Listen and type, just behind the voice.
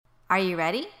Are you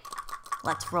ready?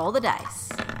 Let's roll the dice.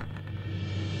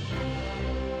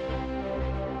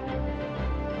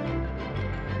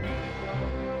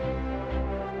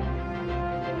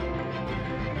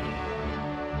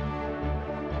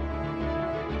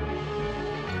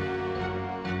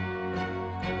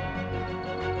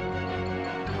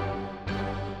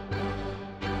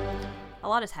 A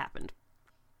lot has happened.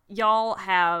 Y'all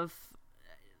have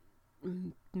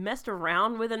messed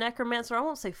around with a necromancer. I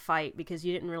won't say fight because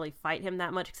you didn't really fight him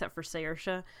that much except for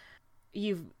Saoirse.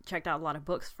 You've checked out a lot of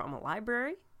books from a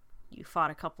library. You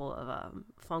fought a couple of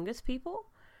fungus people.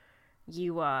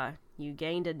 You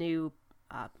gained a new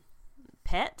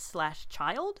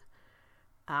pet/child,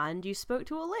 and you spoke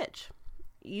to a lich.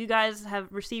 You guys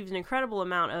have received an incredible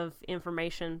amount of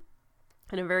information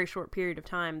in a very short period of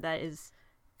time that is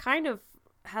kind of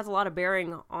has a lot of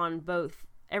bearing on both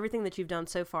everything that you've done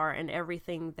so far and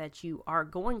everything that you are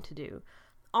going to do.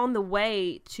 On the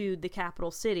way to the capital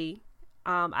city,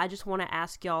 I just want to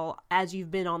ask y'all, as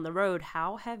you've been on the road,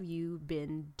 how have you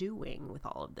been doing with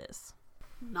all of this?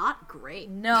 Not great.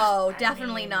 No,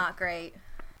 definitely not great.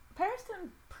 Paris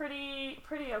done pretty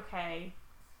okay.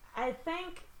 I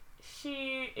think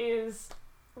she is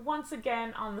once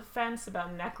again on the fence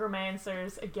about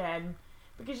necromancers again.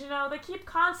 Because, you know, they keep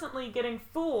constantly getting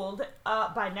fooled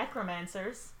by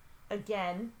necromancers.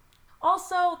 Again.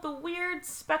 Also, the weird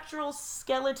spectral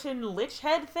skeleton lich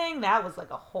head thing, that was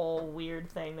like a whole weird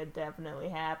thing that definitely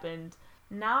happened.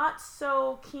 Not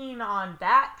so keen on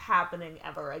that happening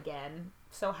ever again.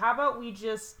 So how about we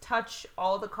just touch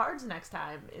all the cards next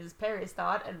time, is Perry's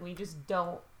thought, and we just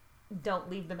don't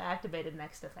leave them activated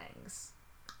next to things.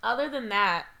 Other than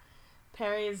that,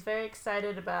 Perry is very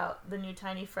excited about the new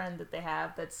tiny friend that they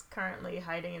have that's currently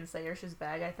hiding in Saoirse's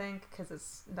bag, I think, because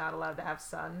it's not allowed to have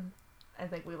sun. I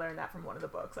think we learned that from one of the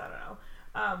books, I don't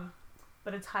know.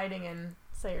 But it's hiding in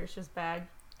Saoirse's bag.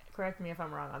 Correct me if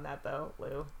I'm wrong on that, though,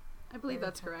 Lou. I believe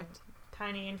that's correct.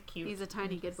 Tiny and cute. He's a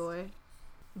tiny good boy.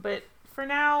 But for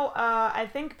now, I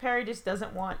think Perry just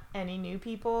doesn't want any new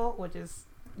people, which is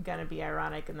gonna be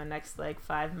ironic in the next,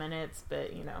 5 minutes,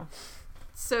 but, you know...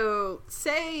 So,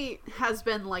 Say has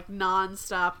been,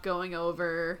 non-stop going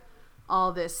over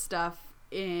all this stuff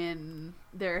in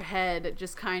their head,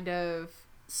 just kind of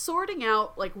sorting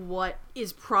out, what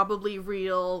is probably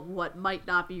real, what might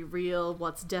not be real,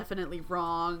 what's definitely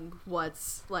wrong,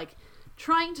 what's,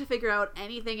 trying to figure out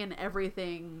anything and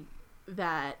everything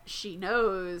that she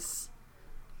knows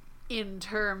in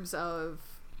terms of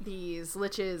these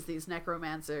liches, these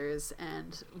necromancers,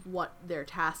 and what their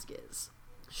task is.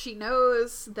 She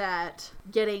knows that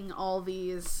getting all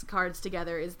these cards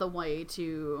together is the way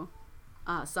to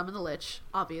summon the lich,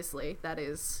 obviously. That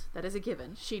is a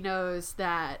given. She knows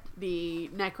that the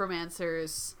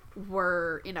necromancers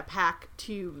were in a pack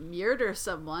to murder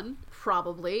someone,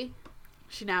 probably.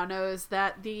 She now knows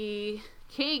that the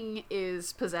king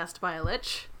is possessed by a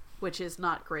lich, which is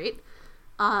not great.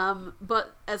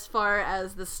 But as far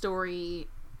as the story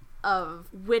of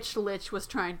which lich was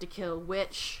trying to kill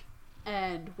which,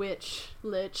 and which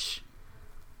lich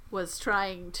was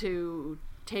trying to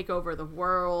take over the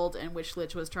world, and which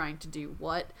lich was trying to do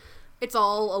what, it's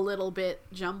all a little bit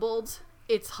jumbled.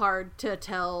 It's hard to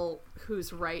tell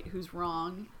who's right, who's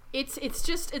wrong. It's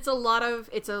a lot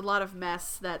of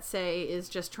mess that Say is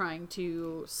just trying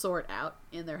to sort out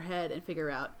in their head and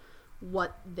figure out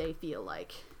what they feel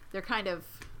like. They're kind of,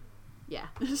 yeah,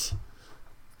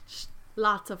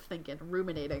 lots of thinking,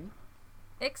 ruminating.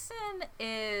 Ixen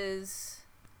is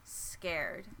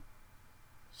scared.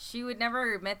 She would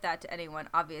never admit that to anyone,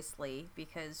 obviously,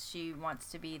 because she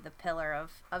wants to be the pillar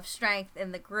of strength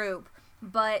in the group.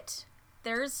 But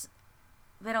there's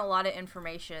been a lot of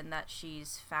information that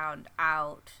she's found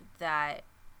out that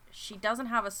she doesn't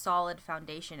have a solid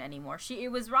foundation anymore.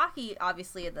 It was rocky,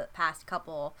 obviously, in the past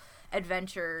couple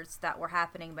adventures that were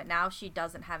happening, but now she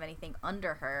doesn't have anything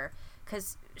under her,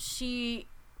 because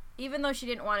even though she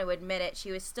didn't want to admit it,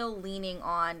 she was still leaning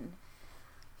on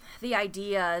the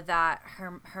idea that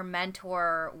her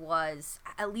mentor was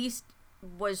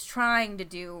trying to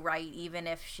do right, even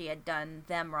if she had done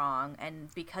them wrong.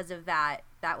 And because of that,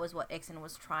 that was what Ixen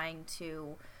was trying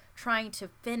to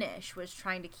finish, was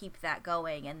trying to keep that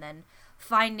going. And then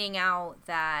finding out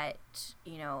that,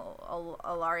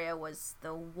 Alaria was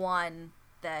the one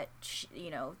that,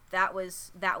 that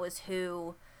was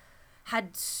who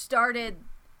had started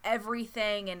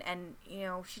everything, and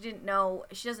she doesn't know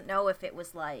if it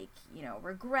was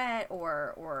regret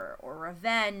or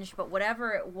revenge, but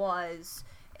whatever it was,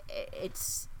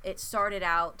 it started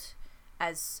out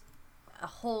as a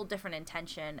whole different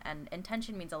intention, and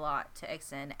intention means a lot to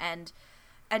Ixen. And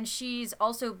she's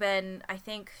also been, I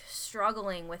think,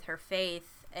 struggling with her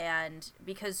faith, and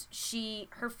because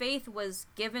her faith was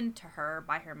given to her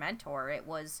by her mentor. It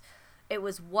was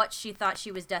what she thought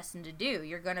she was destined to do.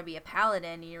 You're going to be a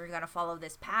paladin, and you're going to follow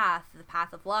this path, the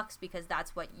path of Lux, because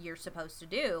that's what you're supposed to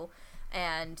do.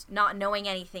 And not knowing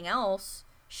anything else,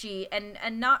 and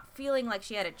not feeling like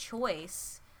she had a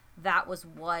choice, that was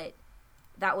what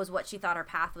she thought her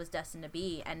path was destined to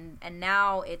be. And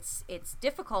now it's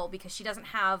difficult because she doesn't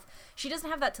have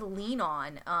that to lean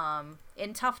on.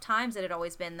 In tough times, it had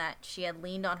always been that she had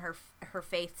leaned on her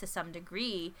faith to some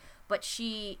degree, but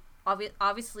she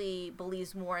obviously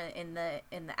believes more in the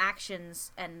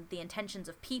actions and the intentions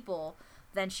of people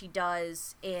than she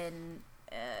does in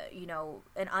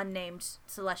an unnamed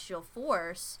celestial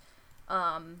force.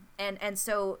 And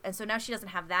so now she doesn't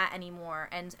have that anymore,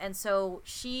 and so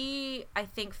she, I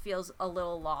think, feels a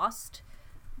little lost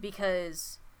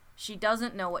because she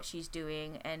doesn't know what she's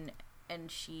doing, and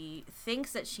she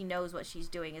thinks that she knows what she's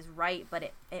doing is right,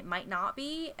 but it might not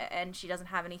be, and she doesn't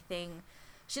have anything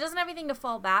to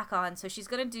fall back on. So she's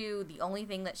gonna do the only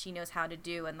thing that she knows how to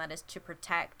do, and that is to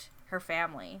protect her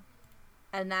family.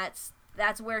 And that's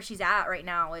where she's at right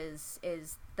now, is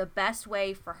the best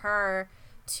way for her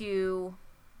to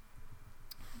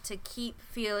keep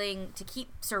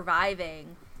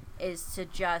surviving is to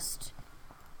just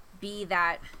be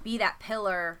that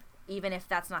pillar, even if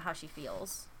that's not how she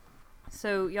feels.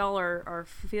 So y'all are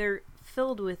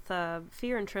filled with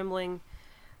fear and trembling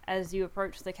as you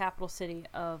approach the capital city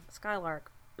of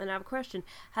Skylark. And I have a question: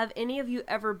 have any of you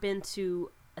ever been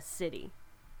to a city?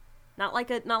 Not like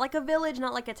a village,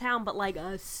 not like a town, but like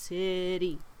a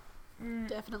city.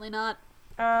 Definitely not.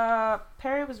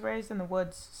 Perry was raised in the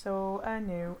woods, so I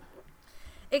knew.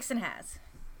 Ixon has.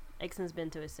 Ixon's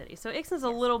been to a city. So Ixon's a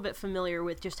little bit familiar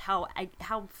with just how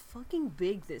fucking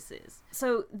big this is.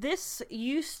 So this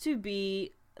used to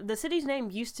be, the city's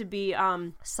name used to be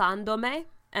Sandome,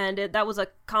 and that was a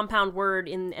compound word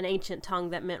in an ancient tongue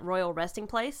that meant royal resting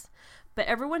place. But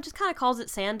everyone just kind of calls it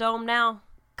Sanddome now,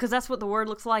 because that's what the word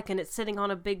looks like, and it's sitting on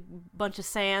a big bunch of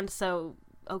sand, so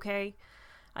okay.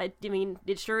 I mean,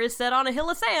 it sure is set on a hill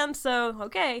of sand, so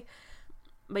okay.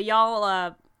 But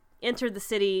y'all entered the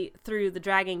city through the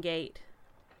Dragon Gate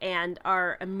and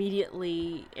are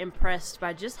immediately impressed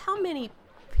by just how many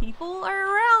people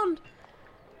are around.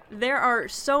 There are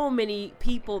so many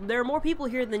people. There are more people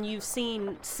here than you've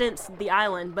seen since the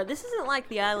island, but this isn't like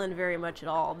the island very much at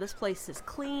all. This place is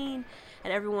clean,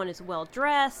 and everyone is well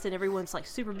dressed, and everyone's like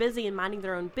super busy and minding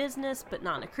their own business, but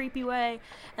not in a creepy way.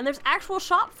 And there's actual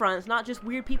shop fronts, not just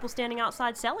weird people standing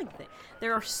outside selling things.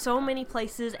 There are so many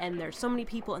places, and there's so many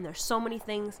people, and there's so many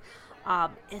things.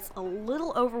 It's a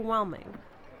little overwhelming.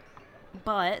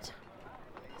 But,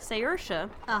 Saoirse,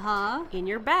 in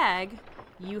your bag,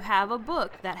 you have a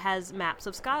book that has maps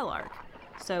of Skylark.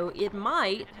 So it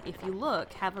might, if you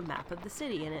look, have a map of the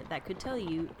city in it that could tell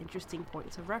you interesting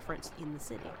points of reference in the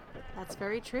city. That's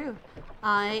very true.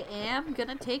 I am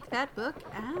gonna take that book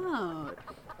out.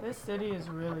 This city is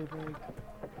really big.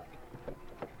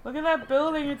 Look at that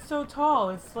building, it's so tall.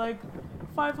 It's like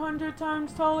 500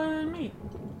 times taller than me.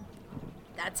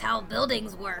 That's how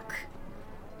buildings work.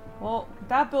 Well,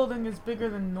 that building is bigger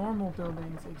than normal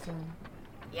buildings, Ixon.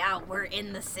 Yeah, we're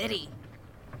in the city.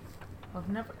 I've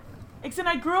never... Ixon,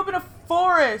 I grew up in a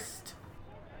forest!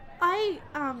 I've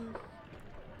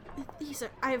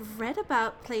read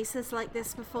about places like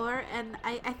this before, and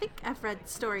I think I've read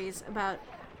stories about,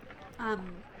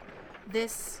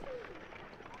 this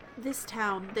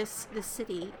town, this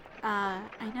city.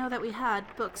 I know that we had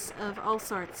books of all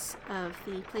sorts of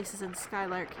the places in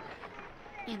Skylark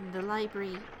in the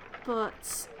library,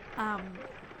 but,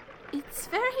 it's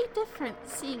very different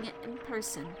seeing it in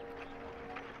person.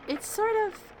 It's sort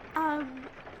of, I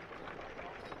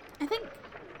think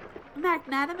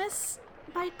magnanimous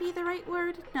might be the right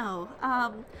word. No.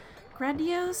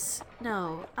 Grandiose?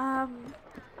 No.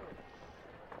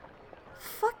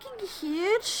 Fucking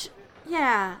huge?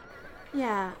 Yeah.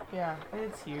 Yeah,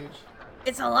 it's huge.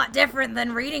 It's a lot different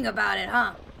than reading about it,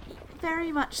 huh?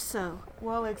 Very much so.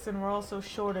 Well, Ixon, we're also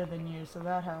shorter than you, so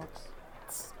that helps.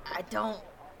 I don't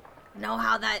know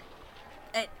how that...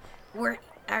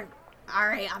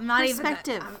 Alright, I'm not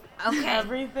Perspective. even... Okay.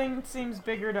 Everything seems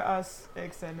bigger to us,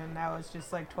 Ixon, and now it's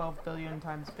just like 12 billion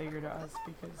times bigger to us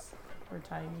because we're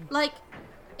tiny. Like,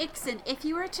 Ixon, if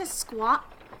you were to squat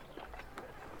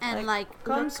and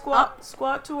come look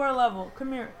squat to our level.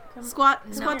 Come here. Squat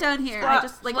down here. Squat. I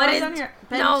just like Squat down here.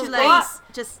 Bend No, your squat. legs.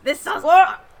 Just This sounds...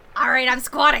 Squat. Alright, I'm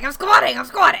squatting.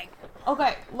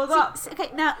 Okay, look up. okay.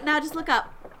 Now just look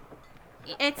up.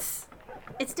 It's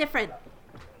different.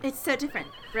 It's so different,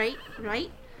 right?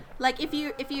 Like if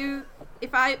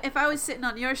I was sitting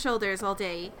on your shoulders all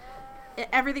day,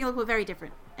 everything would look very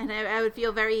different, and I would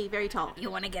feel very, very tall.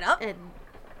 You want to get up? And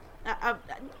no, I'm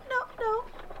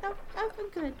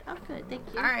good. I'm good. Thank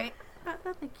you. All right.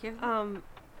 Thank you.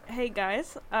 Hey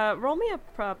guys, roll me a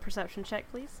perception check,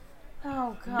 please.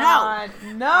 Oh God,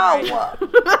 no!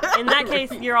 In that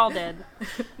case, you're all dead.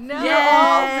 No. You're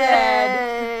all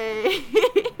dead.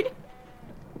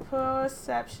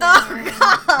 Perception. Oh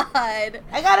God.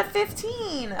 I got a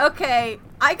 15. Okay,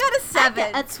 I got a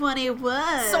 7. A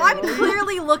 21. So I'm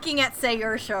clearly looking at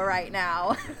Sayersha right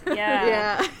now.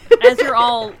 Yeah. As you're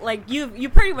all like you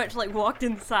pretty much like walked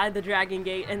inside the Dragon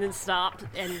Gate and then stopped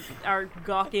and are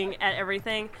gawking at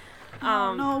everything.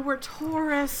 Oh no, we're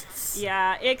tourists.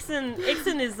 Yeah, Ixen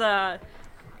is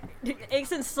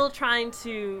Ixen's still trying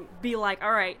to be like,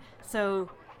 all right, so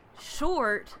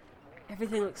short,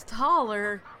 everything looks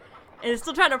taller, and is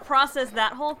still trying to process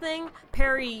that whole thing.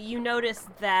 Perry, you notice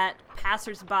that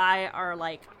passersby are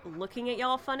like looking at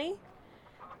y'all funny,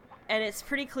 and it's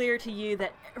pretty clear to you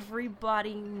that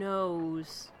everybody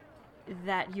knows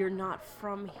that you're not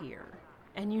from here.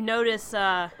 And you notice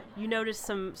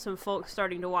some folks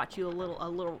starting to watch you a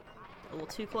little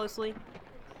too closely.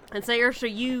 And Sayersha,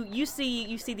 you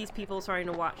see these people starting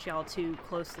to watch y'all too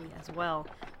closely as well.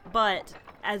 But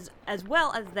as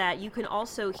well as that, you can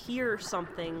also hear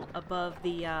something above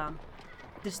the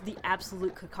just the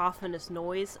absolute cacophonous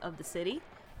noise of the city.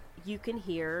 You can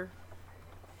hear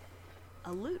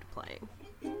a lute playing.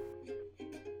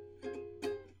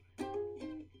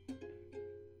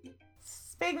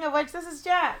 Speaking of which, this is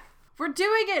Jack. We're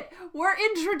doing it. We're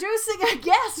introducing a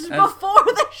guest before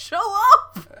they show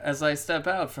up. As I step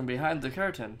out from behind the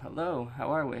curtain, hello,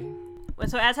 how are we?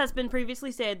 So as has been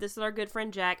previously said, this is our good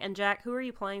friend Jack. And Jack, who are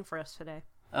you playing for us today?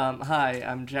 Hi,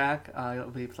 I'm Jack.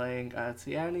 I'll be playing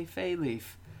Tiani Fayleaf,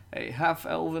 a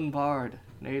half-elven bard,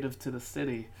 native to the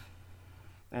city.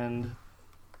 And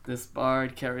this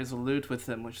bard carries a lute with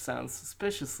him, which sounds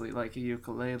suspiciously like a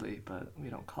ukulele, but we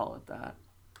don't call it that.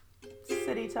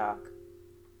 City talk.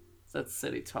 That's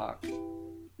city talk.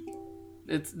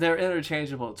 They're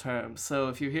interchangeable terms, so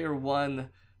if you hear one,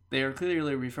 they are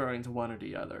clearly referring to one or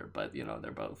the other, but you know,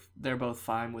 they're both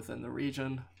fine within the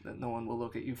region, that no one will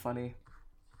look at you funny.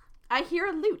 I hear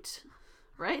a lute,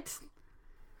 right?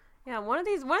 Yeah, one of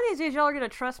these days y'all are gonna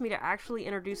trust me to actually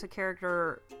introduce a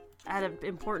character at an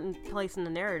important place in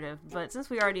the narrative. But since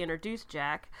we already introduced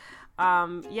Jack,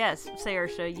 yes,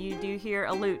 Sayersha, you do hear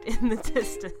a lute in the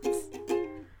distance.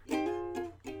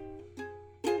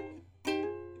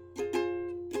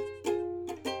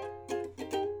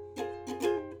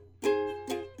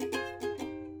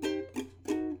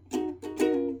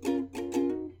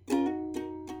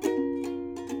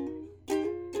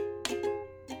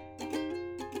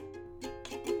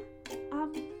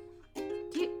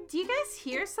 Do you guys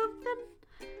hear something?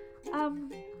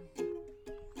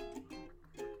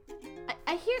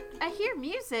 I hear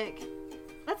music.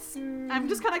 I'm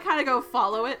just gonna kind of go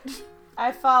follow it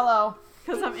I follow.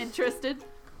 because I'm interested.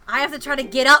 I have to try to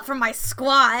get up from my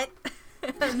squat.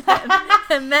 and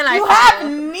then You I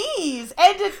have knees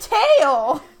and a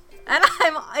tail. And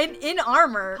I'm in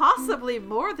armor. Possibly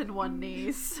more than one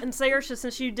niece. And Sayersha,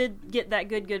 since you did get that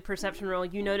good perception roll,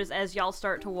 you notice as y'all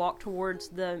start to walk towards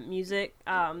the music,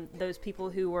 those people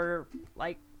who were,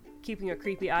 like, keeping a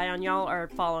creepy eye on y'all are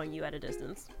following you at a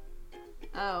distance.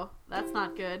 Oh, that's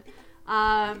not good.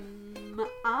 I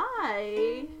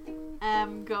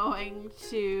am going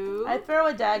to... I throw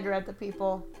a dagger at the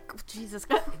people. Oh, Jesus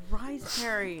Christ,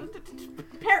 Perry.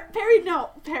 Perry,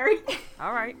 no. Perry.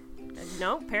 All right.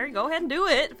 No, Perry, go ahead and do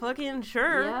it. Fucking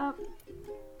sure. Yep.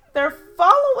 They're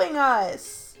following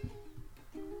us.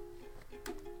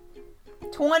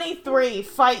 23.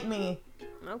 Fight me.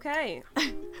 Okay.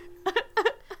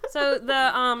 So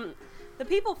the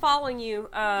people following you,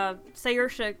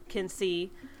 Sayersha can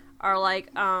see, are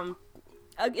like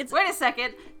it's. Wait a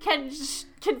second.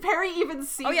 Can Perry even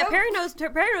see Oh yeah, them? Perry knows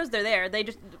they're there. They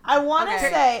just. I want to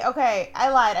Okay. say, okay, I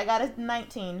lied. I got a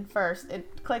 19 first.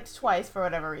 It clicked twice for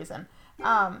whatever reason.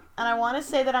 And I want to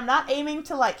say that I'm not aiming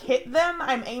to, like, hit them.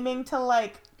 I'm aiming to,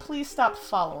 like, please stop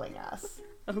following us.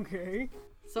 Okay.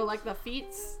 So, like, the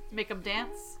feats make them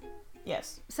dance?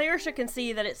 Yes. Sayersha can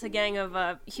see that it's a gang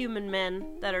of human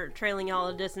men that are trailing y'all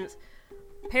at a distance.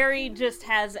 Perry just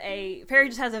has a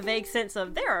vague sense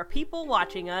of there are people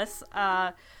watching us.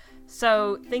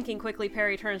 So thinking quickly,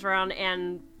 Perry turns around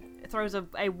and throws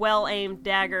a well-aimed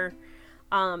dagger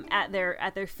at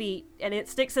their feet, and it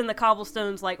sticks in the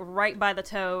cobblestones like right by the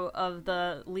toe of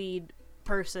the lead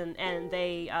person, and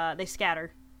they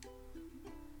scatter.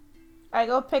 I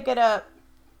go pick it up.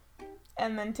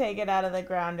 and then take it out of the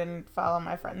ground and follow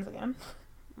my friends again.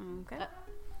 Okay.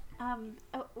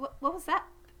 What was that,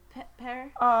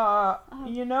 Pear?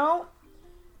 You know,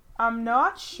 I'm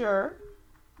not sure,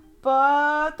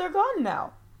 but they're gone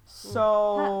now.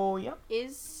 So, yep.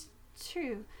 Is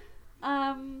true.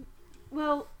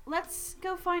 Well, let's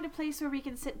go find a place where we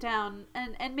can sit down,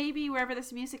 and maybe wherever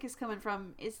this music is coming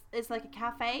from is like a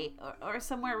cafe or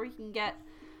somewhere where we can get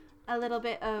a little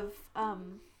bit of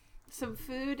some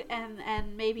food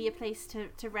and maybe a place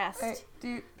to rest. Hey,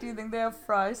 do you think they have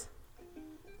fries?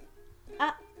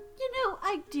 I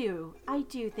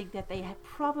do think that they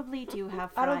probably do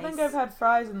have I fries. don't think I've had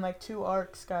fries in like 2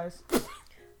 arcs, guys.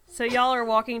 So y'all are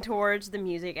walking towards the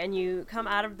music, and you come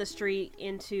out of the street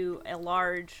into a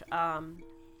large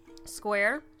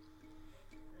square.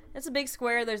 It's a big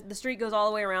square. The street goes all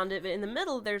the way around it, but in the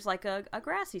middle there's like a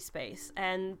grassy space.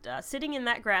 And sitting in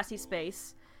that grassy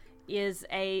space is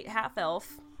a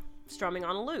half-elf strumming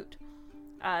on a lute.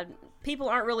 People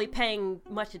aren't really paying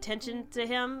much attention to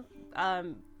him.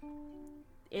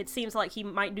 It seems like he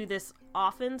might do this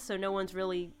often, so no one's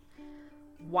really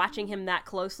watching him that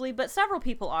closely, but several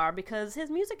people are because his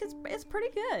music is pretty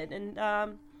good,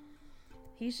 and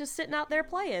he's just sitting out there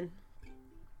playing.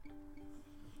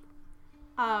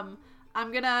 I'm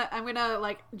gonna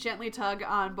like gently tug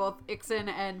on both Ixon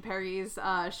and Perry's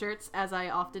shirts, as I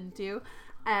often do,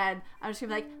 and I'm just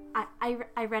gonna be like,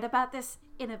 I read about this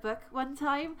in a book one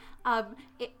time.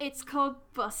 It's called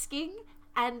busking.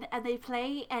 And they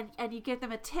play, and you give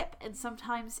them a tip, and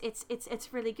sometimes it's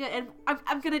really good. And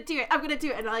I'm gonna do it,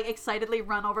 and I like excitedly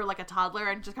run over like a toddler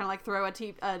and just kind of like throw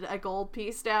a gold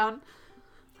piece down.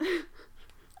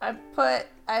 I put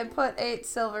 8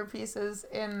 silver pieces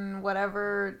in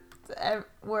wherever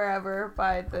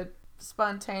by the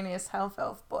spontaneous half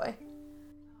elf boy.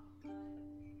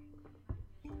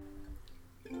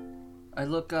 I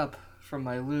look up from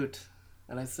my lute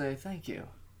and I say thank you.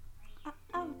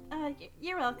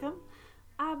 You're welcome.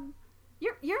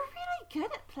 You're really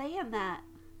good at playing that.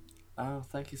 Oh,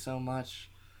 thank you so much.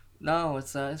 No,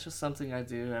 it's just something I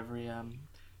do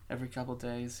every couple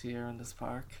days here in this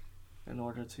park, in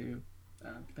order to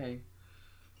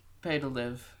pay to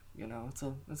live. You know, it's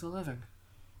a living.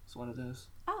 It's what it is.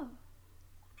 Oh,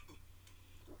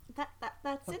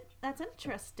 that's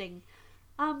interesting.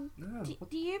 Yeah,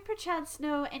 Do you perchance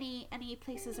know any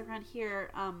places around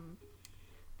here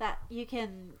that you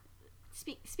can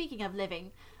speaking of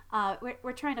living,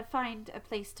 we're trying to find a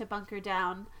place to bunker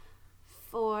down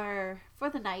for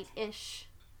the night ish.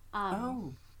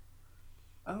 Oh,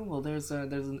 well, there's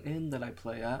an inn that I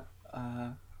play at,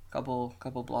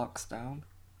 couple blocks down.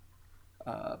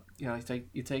 You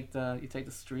take the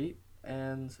street,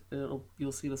 and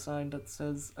you'll see the sign that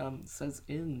says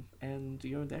inn, and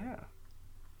you're there.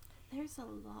 There's a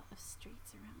lot of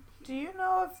streets around here. Do you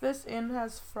know if this inn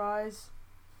has fries?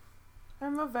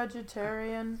 I'm a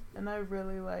vegetarian, and I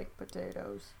really like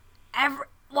potatoes.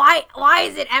 Why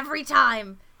is it every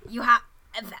time you have...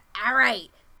 Alright,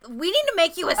 we need to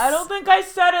make you I don't think I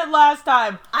said it last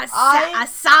time. a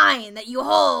sign that you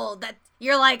hold that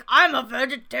you're like, I'm a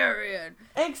vegetarian.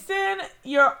 Ixon,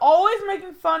 you're always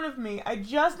making fun of me. I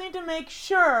just need to make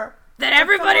sure that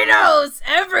everybody knows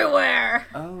everywhere.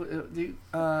 Oh,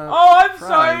 I'm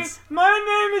fries. sorry.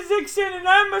 My name is Ixon, and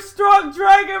I'm a strong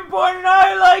dragonborn, and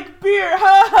I like beer.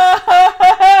 Ha ha ha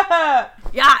ha ha.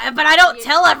 Yeah, but I don't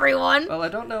tell everyone. Well, I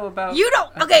don't know about... You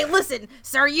don't... Okay, listen,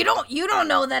 sir, you don't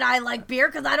know that I like beer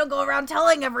because I don't go around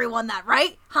telling everyone that,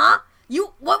 right? Huh?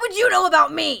 What would you know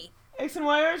about me? Ixon,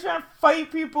 why are you trying to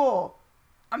fight people?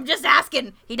 I'm just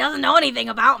asking. He doesn't know anything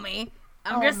about me.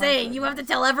 I'm just my saying, you have to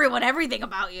tell everyone everything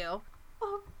about you.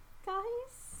 Oh,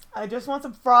 guys, I just want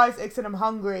some fries, Ixon. I'm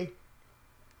hungry.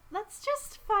 let's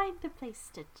just find a place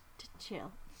to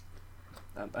chill.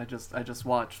 I just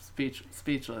watched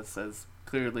speechless as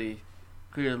clearly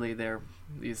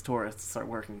these tourists are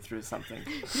working through something.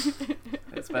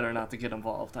 It's better not to get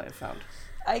involved, I have found.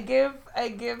 I give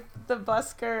the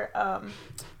busker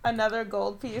another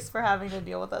gold piece for having to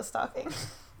deal with us talking.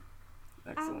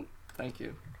 Excellent. Thank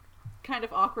you. Kind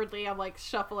of awkwardly, I'm like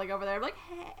shuffling over there. I'm like,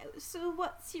 hey, so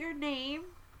what's your name?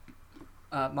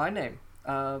 My name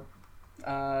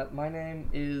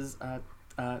is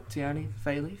Tierney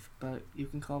Fayleaf, but you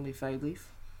can call me Fayleaf.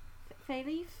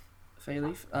 Fayleaf?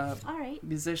 Fayleaf. All right.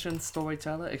 Musician,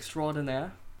 storyteller,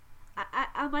 extraordinaire.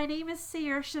 My name is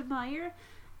Saoirse Meyer,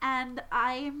 and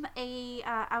I'm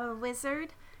a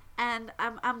wizard, and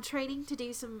I'm training to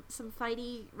do some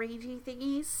fighty, rangy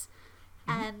thingies.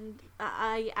 And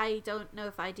I don't know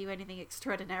if I do anything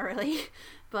extraordinarily,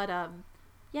 but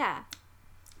yeah.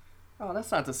 Oh,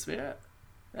 that's not the spirit.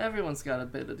 Everyone's got a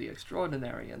bit of the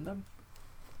extraordinary in them.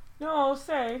 No,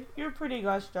 say, you're pretty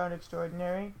gosh darn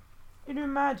extraordinary. You do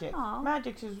magic. Aw.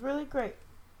 Magic is really great.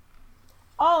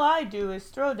 All I do is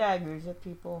throw daggers at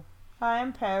people. Hi,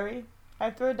 I'm Perry. I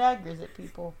throw daggers at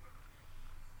people.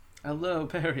 Hello,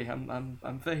 Perry. I'm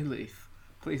Fayleaf.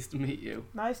 Pleased to meet you.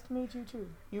 Nice to meet you too.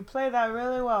 You play that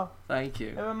really well. Thank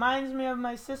It you. reminds me of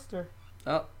my sister.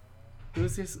 Oh,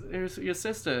 who's your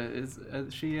sister? Is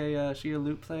she a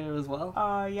lute player as well?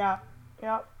 Yeah.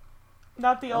 Yep.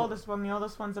 Not the Oh. oldest one. The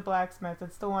oldest one's a blacksmith.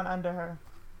 It's the one under her.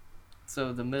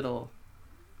 So the middle.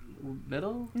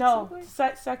 No,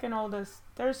 sibling? second oldest.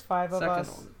 There's 5 of Second us.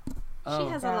 oldest. She Oh.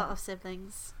 has Yeah. a lot of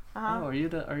siblings. Uh-huh. Oh, are you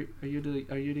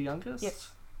the youngest?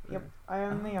 Yes. Yep. I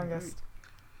am the Oh, youngest.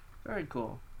 Very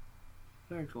cool.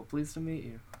 Very cool. Pleased to meet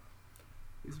you.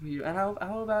 Pleased to meet you. And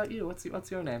how about you?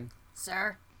 What's your name?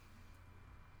 Sir.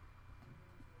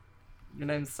 Your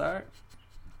name's Sir?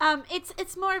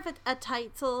 It's more of a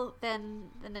title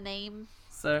than a name.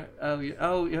 Sir?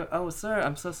 Oh, sir.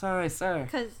 I'm so sorry, sir.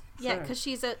 Cause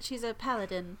she's a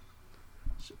paladin.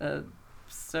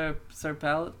 Sir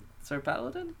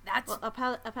Paladin? That's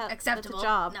Well, acceptable. That's a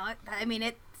job. No, I mean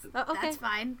it. Oh, okay. That's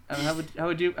fine.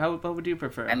 What would you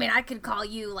prefer? I mean, I could call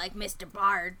you like Mr.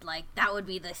 Bard. Like that would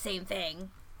be the same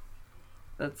thing.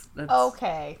 That's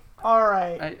Okay. All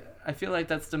right. I feel like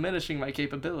that's diminishing my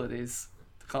capabilities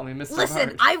to call me Mr.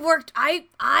 Listen, Bard.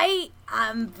 I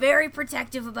am very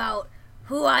protective about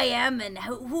who I am and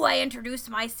who I introduce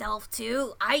myself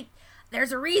to.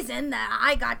 There's a reason that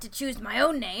I got to choose my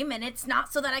own name, and it's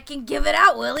not so that I can give it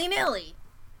out willy-nilly.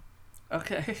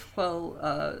 Okay. Well,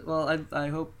 I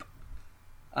hope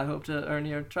to earn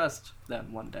your trust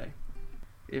then one day.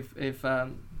 If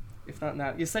not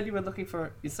now. You said you were looking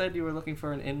for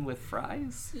an inn with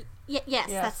fries? Yes, Yes.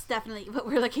 that's definitely what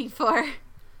we're looking for.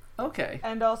 Okay.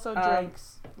 And also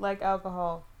drinks, like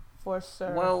alcohol, for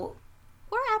sir. Well,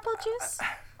 Or apple juice.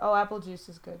 Oh, apple juice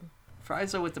is good.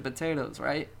 fries are with the potatoes,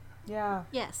 right? Yeah.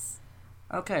 Yes.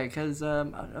 Okay, because I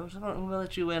was gonna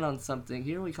let you in on something.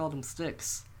 Here we called them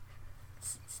sticks.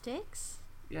 Sticks?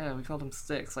 Yeah, we called them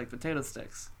sticks, like potato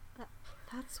sticks.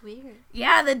 That's weird.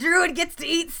 Yeah, the druid gets to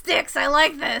eat sticks. I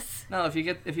like this. No, if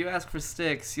you ask for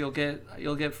sticks, you'll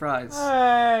get fries.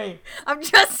 Hey! I'm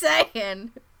just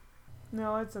saying.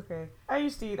 No, it's okay. I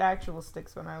used to eat actual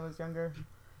sticks when I was younger.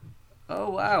 Oh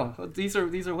wow, these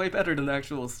are way better than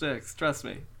actual sticks. Trust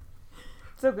me.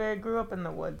 It's okay. I grew up in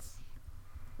the woods.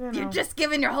 You know. You're just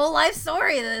giving your whole life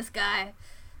story to this guy.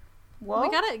 Well,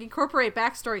 We gotta incorporate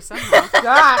backstory somehow.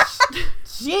 gosh,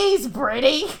 jeez,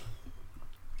 Brady.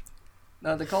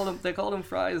 No, they called them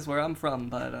fries where I'm from,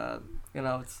 but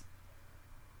it's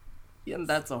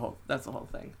that's a whole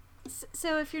thing.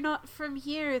 So if you're not from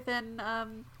here, then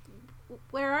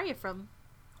where are you from?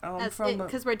 Oh, I'm from.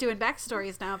 Because we're doing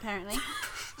backstories now, apparently.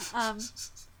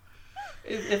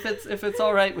 If it's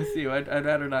all right with you, I'd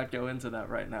rather not go into that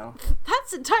right now.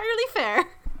 That's entirely fair.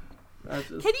 That's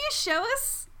just- Can you show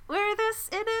us where this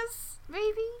inn is,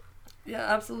 maybe? Yeah,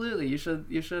 absolutely. You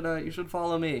should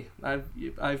follow me.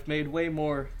 I've made way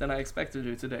more than I expected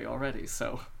to today already,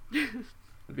 so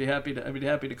I'd be happy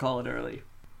to call it early.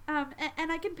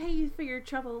 And I can pay you for your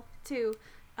trouble too.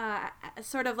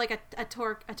 Sort of like a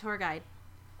tour guide.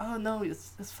 Oh no,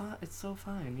 it's fine. It's so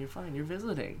fine. You're fine. You're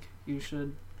visiting. You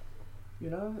should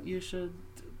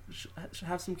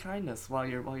have some kindness while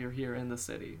you're here in the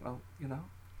city. Well,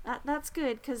 That's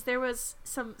good, because there was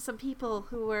some people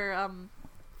who were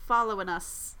following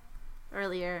us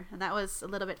earlier, and that was a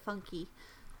little bit funky.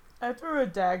 I threw a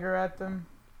dagger at them.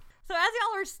 So as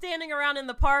y'all are standing around in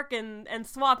the park and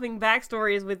swapping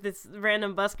backstories with this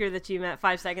random busker that you met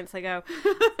 5 seconds ago,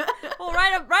 well,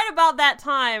 right about that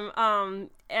time,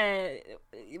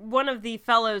 one of the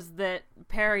fellows that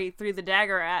Perry threw the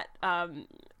dagger at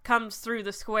comes through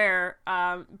the square,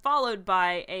 followed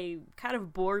by a kind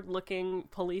of bored-looking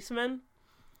policeman.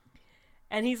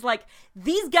 And he's like,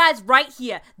 these guys right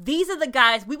here, these are the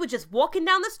guys, we were just walking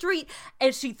down the street,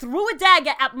 and she threw a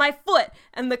dagger at my foot.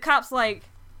 And the cop's like,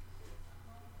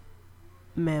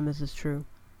 ma'am, is this true?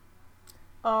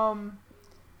 Perry,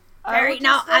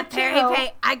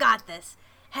 Perry, I got this.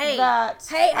 Hey, I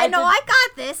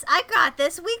got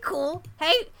this. We cool.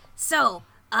 Hey, so,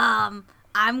 I'm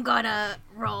gonna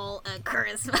roll a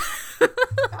charisma.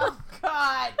 Oh,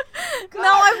 God.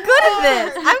 No, I'm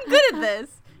good at this.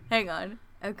 Hang on.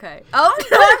 Okay. Oh,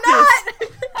 no, I'm not.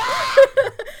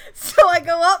 So I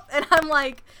go up and I'm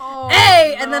like,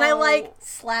 hey, and then I like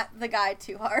slap the guy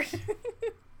too hard.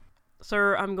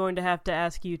 Sir, I'm going to have to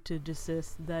ask you to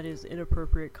desist. That is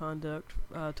inappropriate conduct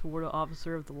toward an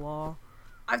officer of the law.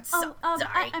 I'm so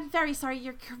sorry. I'm very sorry.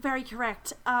 You're very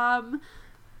correct. Hi.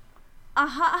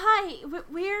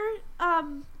 We're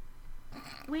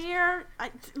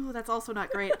That's also not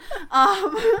great.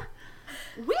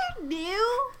 We're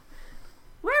new.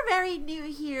 We're very new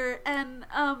here, and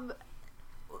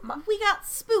we got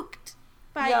spooked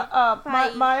by.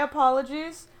 My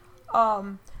apologies.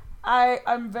 I'm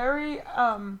very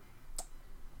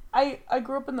I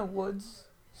grew up in the woods,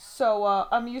 so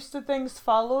I'm used to things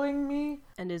following me.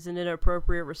 And isn't it an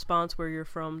appropriate response where you're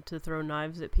from to throw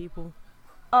knives at people?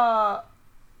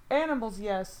 Animals,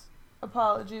 yes.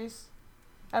 Apologies.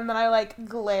 And then I, like,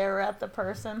 glare at the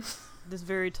person. This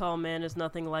very tall man is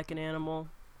nothing like an animal.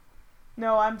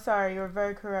 No, I'm sorry. You're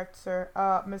very correct, sir.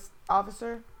 Miss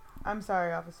Officer? I'm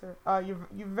sorry, officer.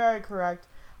 You're very correct.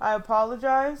 I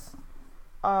apologize.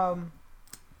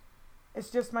 It's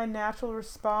just my natural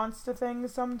response to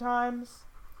things sometimes.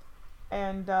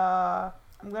 And, I'm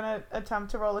gonna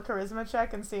attempt to roll a charisma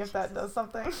check and see if that does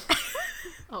something.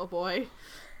 Oh, boy.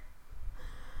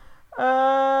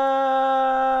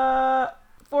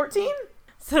 14?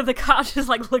 So the cop just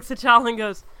like looks at y'all and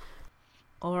goes,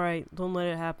 "Alright, don't let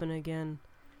it happen again.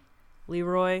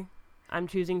 Leroy, I'm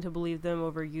choosing to believe them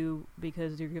over you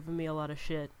because you're giving me a lot of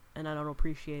shit, and I don't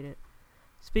appreciate it.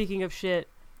 Speaking of shit,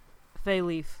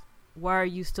 Fayleaf, why are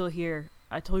you still here?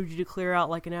 I told you to clear out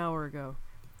like an hour ago."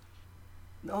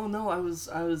 No, I was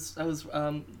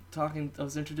talking. I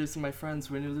was introducing my friends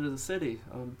who were new to the city.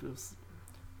 I was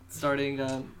starting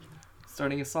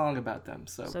a song about them.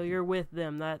 So you're with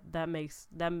them. That makes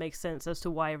sense as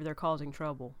to why they're causing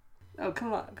trouble. Oh,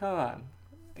 come on.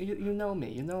 You know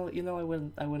me. You know I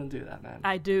wouldn't do that, man.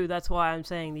 I do. That's why I'm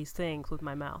saying these things with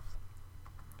my mouth.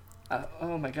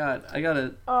 Oh my god. I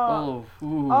gotta.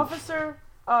 Officer,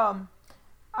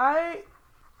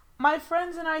 my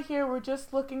friends and I here were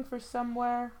just looking for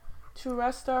somewhere to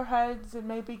rest our heads and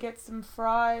maybe get some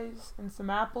fries and some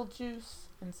apple juice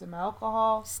and some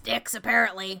alcohol. Sticks,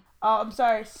 apparently. I'm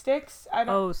sorry, sticks?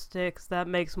 Oh, sticks. That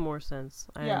makes more sense.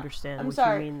 I understand what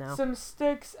you mean now. Some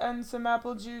sticks and some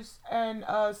apple juice and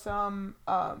some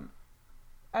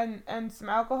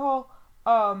alcohol.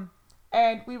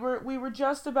 And we were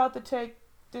just about to take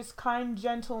this kind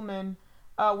gentleman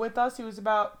with us. He was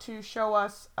about to show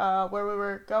us where we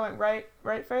were going, right,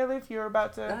 Fayleaf? You were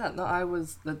about to. Yeah, no, I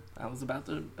was about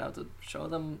to show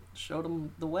them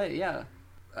the way. Yeah,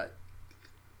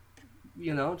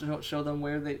 to show them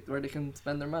where they can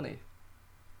spend their money.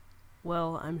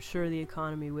 Well, I'm sure the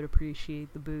economy would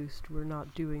appreciate the boost. We're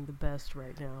not doing the best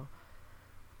right now.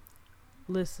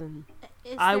 Listen,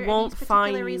 I won't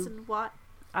fine you.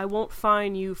 I won't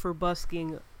fine you for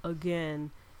busking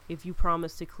again. If you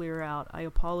promise to clear out. I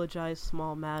apologize,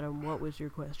 small madam. What was your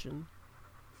question?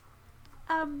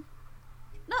 Not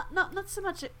so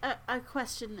much a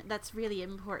question that's really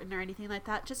important or anything like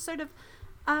that. Just sort of,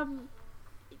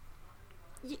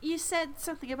 you said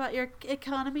something about your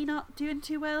economy not doing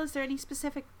too well. Is there any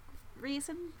specific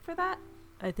reason for that?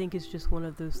 I think it's just one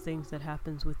of those things that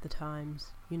happens with the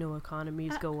times.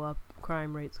 Economies go up,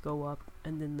 crime rates go up,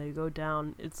 and then they go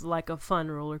down. It's like a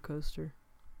fun roller coaster.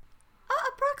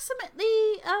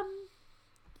 Approximately,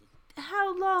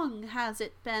 how long has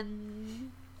it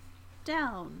been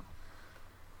down?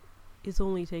 It's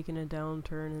only taken a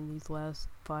downturn in these last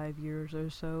 5 years or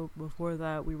so. Before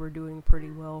that, we were doing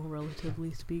pretty well,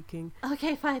 relatively speaking.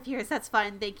 Okay, 5 years, that's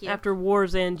fine, thank you. After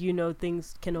war's end,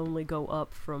 things can only go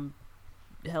up from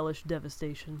hellish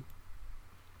devastation.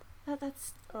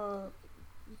 That's...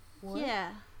 what?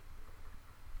 Yeah.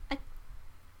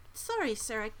 Sorry,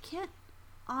 sir, I can't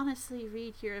honestly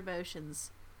read your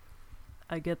emotions.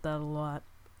 I get that a lot.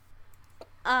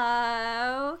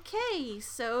 Okay,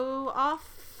 so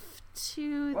off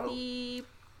to the...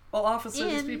 Well,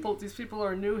 officer, these people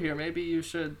are new here. Maybe you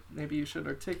should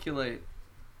articulate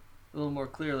a little more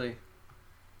clearly.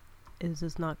 Is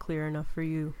this not clear enough for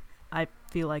you? I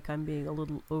feel like I'm being a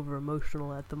little over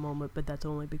emotional at the moment, but that's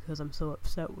only because I'm so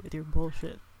upset with your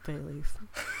bullshit, Fayleaf.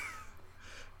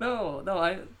 No,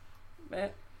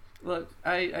 look,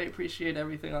 I appreciate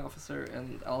everything, officer,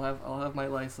 and I'll have my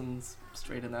license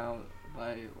straightened out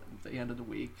by the end of the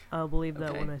week. I'll believe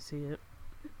that when I see it.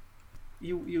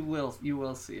 You will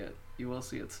see it. You will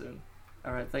see it soon.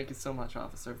 All right, thank you so much,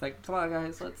 officer. Come on,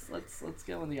 guys, let's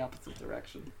go in the opposite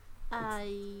direction.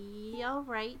 All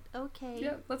right, okay.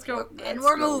 Yeah, let's go.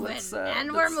 We're moving.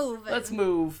 Let's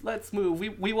move.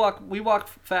 We walk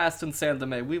fast in San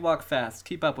Domingue. We walk fast.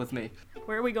 Keep up with me.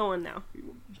 Where are we going now?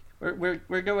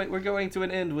 We're going to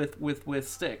an inn with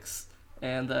Sticks,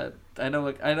 and I know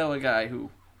a guy who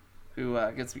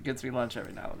gets me lunch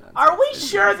every now and then. Are we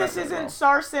sure this isn't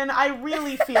Sarson? I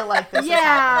really feel like this.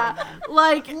 Yeah, is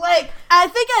like I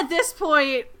think at this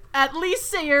point At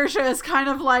least Sayersha is kind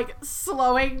of like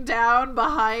slowing down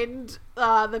behind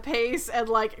the pace and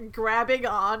like grabbing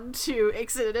on to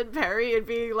Ixon and Perry and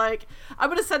being like, I'm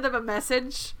gonna send them a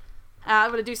message.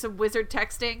 I'm gonna do some wizard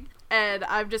texting, and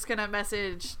I'm just gonna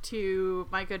message to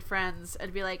my good friends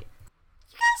and be like,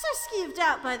 you guys are skeeved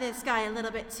out by this guy a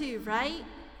little bit too, right?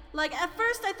 Like, at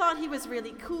first I thought he was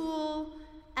really cool,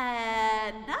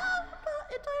 and now I'm not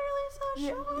entirely so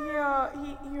sure. Yeah,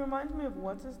 he reminds me of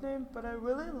what's his name, but I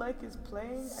really like his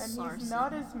playing, and Sarson. he's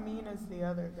not as mean as the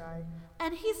other guy.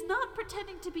 And he's not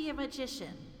pretending to be a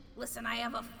magician. Listen, I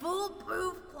have a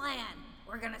foolproof plan.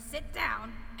 We're gonna sit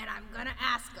down, and I'm gonna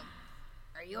ask him,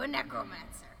 are you a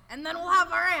necromancer? And then we'll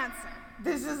have our answer.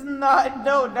 This is not.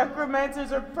 No,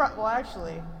 necromancers are. Well,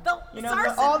 actually, you know,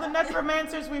 Sarson- all the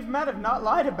necromancers we've met have not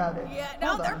lied about it. Yeah, no,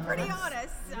 Hold they're on, pretty let's-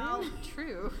 honest, so...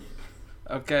 True.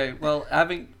 Okay, well,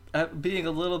 being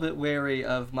a little bit wary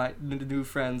of my new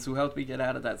friends who helped me get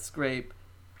out of that scrape,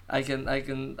 I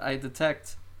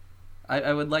detect.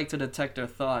 I would like to detect their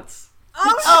thoughts.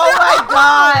 Oh my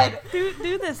God!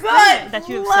 Do this thing Good that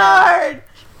you have said. Lord!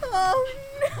 Oh,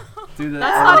 no. Do that.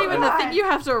 That's not even the God. thing you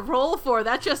have to roll for.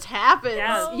 That just happens.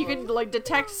 Yeah. You can like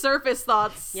detect surface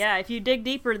thoughts. Yeah, if you dig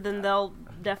deeper, then they'll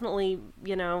definitely,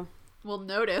 We'll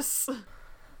notice.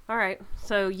 All right.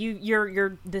 So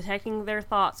you're detecting their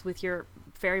thoughts with your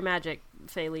fairy magic,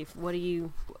 Fayleaf.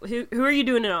 Who are you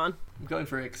doing it on? I'm going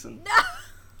for Ixon.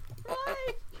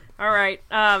 All right.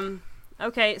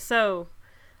 Okay. So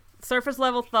surface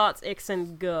level thoughts,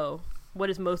 Ixon, go. What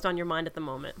is most on your mind at the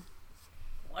moment?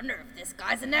 Wonder if this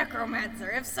guy's a necromancer.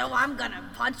 If so, I'm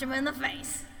gonna punch him in the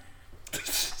face.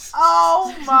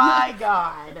 Oh my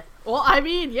God! Well, I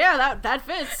mean, yeah, that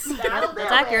fits. That's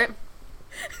accurate.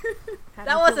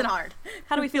 That wasn't hard.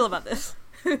 How do we feel about this?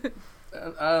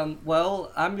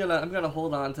 Well, I'm gonna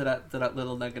hold on to that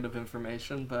little negative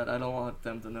information, but I don't want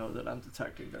them to know that I'm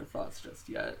detecting their thoughts just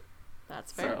yet.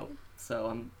 That's fair. So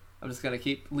I'm just gonna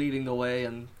keep leading the way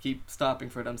and keep stopping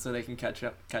for them so they can catch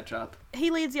up. He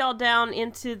leads y'all down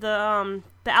into the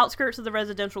outskirts of the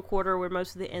residential quarter where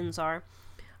most of the inns are.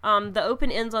 The open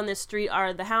inns on this street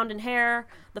are the Hound and Hare,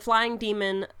 the Flying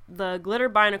Demon, the Glitter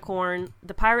Binacorn,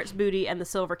 the Pirate's Booty, and the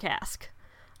Silver Cask.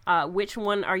 Which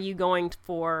one are you going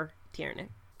for, Tierney?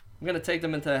 I'm gonna take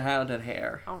them into Hound and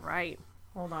Hare. All right.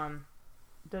 Hold on.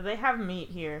 Do they have meat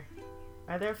here?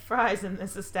 Are there fries in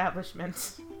this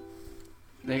establishment?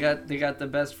 They got the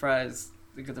best fries.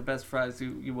 They got the best fries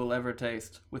you will ever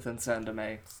taste within Saint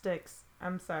Domingue. Sticks.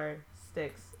 I'm sorry.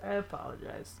 Sticks. I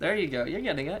apologize. There you go. You're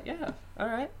getting it. Yeah. All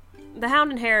right. The Hound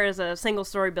and Hare is a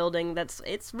single-story building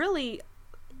it's really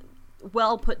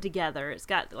well put together. It's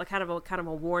got like kind of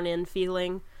a worn-in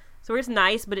feeling. So it's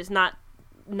nice, but it's not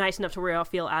nice enough to where y'all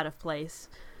feel out of place.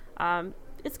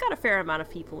 It's got a fair amount of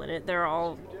people in it. They're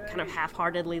all kind of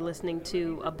half-heartedly listening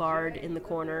to a bard in the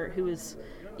corner who is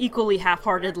equally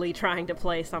half-heartedly trying to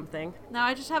play something. Now,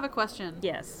 I just have a question.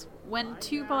 Yes. When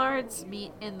two bards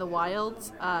meet in the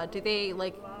wilds, do they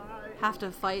like have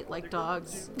to fight like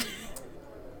dogs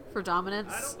for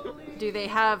dominance? Do they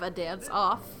have a dance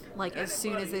off like as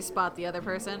soon as they spot the other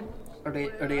person? Are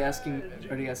they asking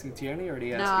Tierney or are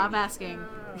they asking? No, I'm asking.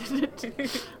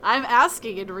 I'm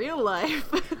asking in real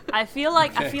life. I feel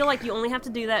like Okay. you only have to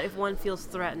do that if one feels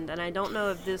threatened, and I don't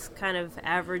know if this kind of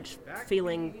average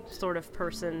feeling sort of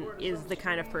person is the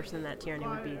kind of person that Tierney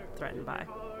would be threatened by.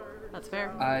 That's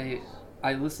fair.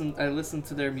 I listen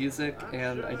to their music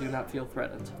and I do not feel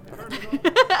threatened.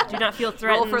 Do not feel Roll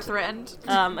threatened. for threatened.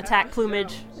 Attack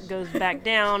plumage goes back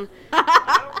down.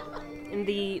 And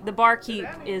the barkeep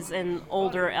is an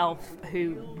older elf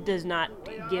who does not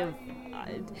give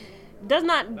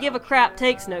a crap,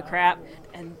 takes no crap,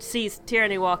 and sees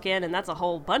Tierney walk in, and that's a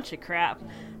whole bunch of crap.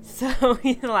 So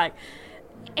he's like,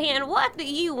 "And what do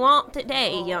you want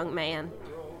today, young man?"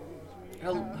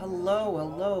 Hello,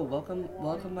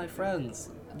 welcome my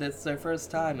friends. This is their first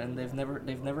time and they've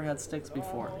never had sticks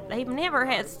before. They've never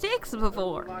had sticks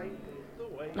before.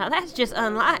 Now that's just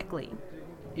unlikely.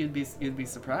 You'd be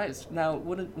surprised. Now,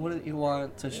 wouldn't you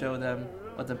want to show them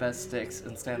what the best sticks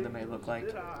in Saint Domingue look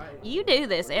like? You do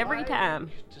this every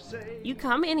time. You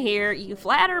come in here, you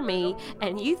flatter me,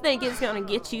 and you think it's gonna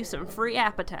get you some free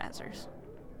appetizers.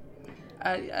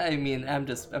 I mean, I'm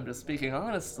just speaking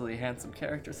honestly, handsome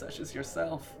character such as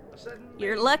yourself.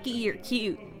 You're lucky you're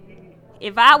cute.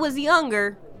 If I was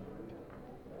younger,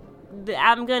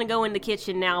 I'm gonna go in the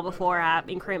kitchen now before I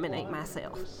incriminate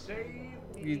myself.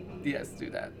 Yes,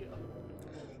 do that.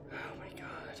 Oh my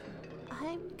god.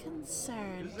 I'm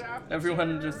concerned.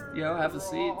 Everyone just, have a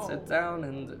seat, sit down,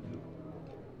 and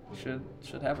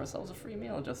should have ourselves a free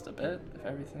meal in just a bit, if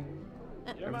everything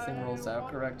Everything rolls out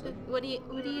correctly. What do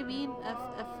you mean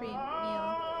a free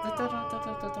meal? Don't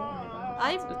worry about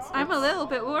it. I'm a little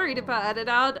bit worried about it.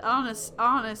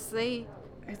 Honestly.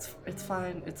 It's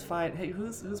fine. It's fine. Hey,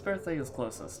 whose birthday is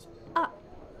closest?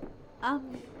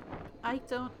 I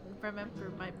don't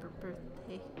remember my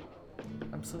birthday.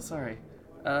 I'm so sorry.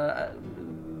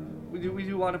 We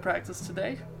do want to practice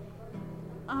today?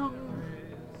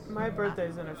 My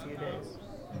birthday's in a few days.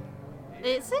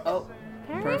 Is it? Oh,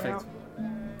 Very perfect.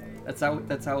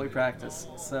 That's how we practice.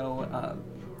 So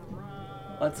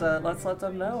let's let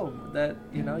them know that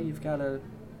you've got a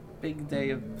big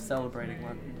day of celebrating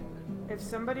one. If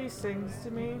somebody sings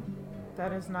to me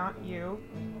that is not you,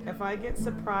 if I get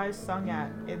surprise sung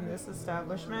at in this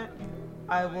establishment,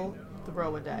 I will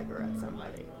throw a dagger at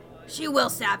somebody. She will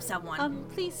stab someone.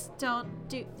 Please don't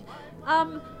do.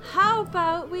 How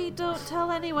about we don't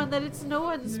tell anyone that it's no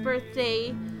one's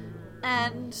birthday,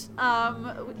 and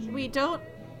we don't,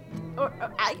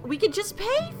 we could just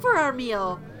pay for our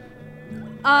meal.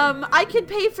 I could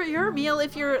pay for your meal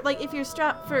if you're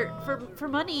strapped for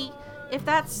money. If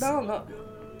that's No,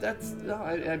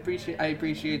 I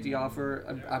appreciate the offer.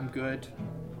 I'm good.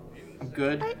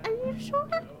 Are you sure?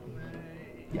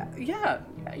 Yeah.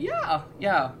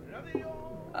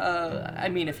 I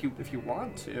mean, if you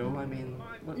want to, I mean.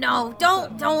 No,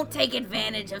 don't take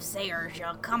advantage of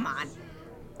Saoirse. Come on.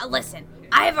 Listen,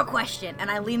 I have a question, and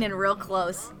I lean in real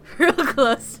close to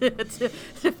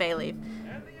Fayleaf.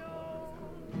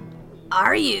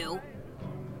 Are you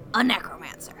a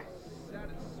necromancer?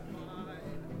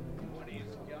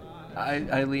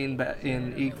 I lean back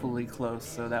in equally close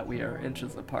so that we are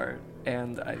inches apart,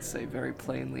 and I say very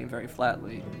plainly and very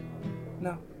flatly,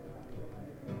 no.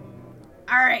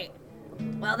 Alright.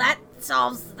 Well, that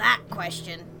solves that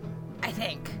question, I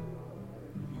think.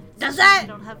 Does that? I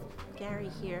don't have Gary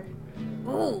here.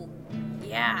 Ooh,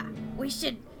 yeah. We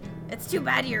should. It's too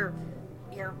bad your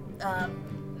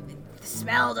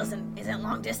smell isn't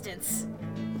long distance.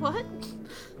 What?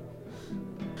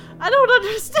 I don't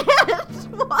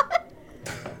understand. What?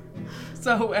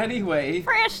 So anyway,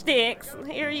 Fresh sticks.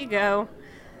 Here you go.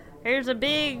 Here's a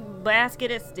big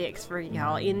basket of sticks for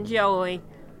y'all. Enjoy.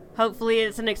 Hopefully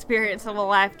it's an experience of a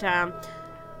lifetime.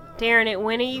 Tyranid,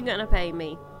 when are you gonna pay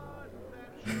me?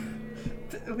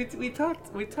 we talked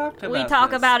about We talk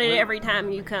this. about it every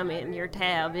time you come in. Your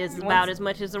tab is about as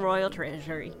much as the Royal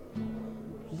Treasury.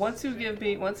 Once you give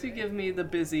me the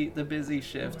busy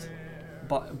shift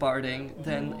barding,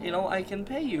 then I can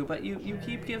pay you, but you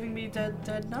keep giving me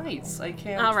dead nights. I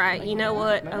can't. All right, you know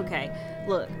what? Okay.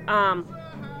 Look,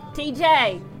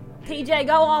 TJ,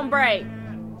 go on break.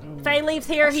 Fayleaf's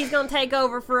here. He's gonna take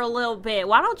over for a little bit.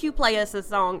 Why don't you play us a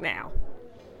song now?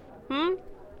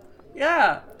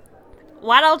 Yeah.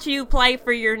 Why don't you play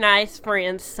for your nice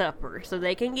friend's supper so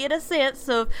they can get a sense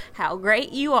of how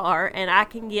great you are, and I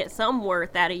can get some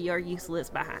worth out of your useless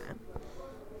behind.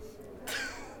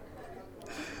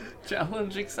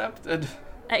 Challenge accepted.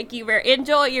 Thank you very.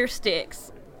 Enjoy your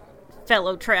sticks,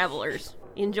 fellow travelers.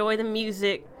 Enjoy the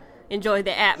music. Enjoy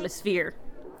the atmosphere.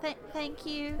 Thank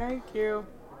you. Thank you.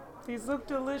 These look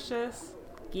delicious.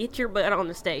 Get your butt on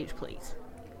the stage, please.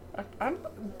 I'm.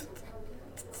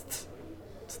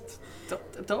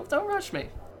 Don't rush me.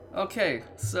 Okay,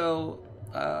 so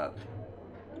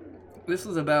this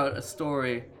was about a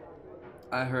story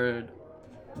I heard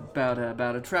about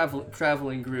a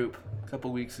traveling group a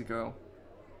couple weeks ago.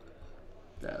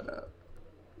 That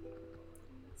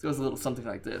it goes a little something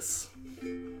like this.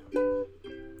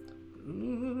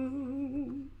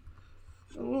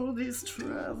 All these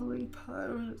traveling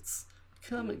pirates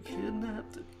come and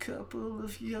kidnapped a couple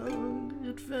of young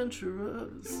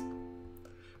adventurers,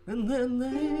 and then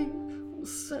they were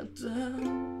sent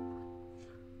down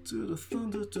to the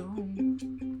Thunderdome.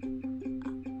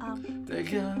 They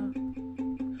got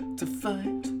to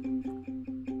fight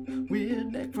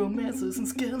weird necromancers and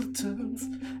skeletons,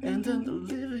 and then the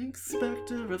living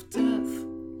specter of death.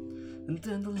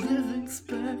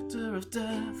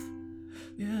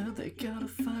 Yeah, they gotta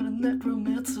fight a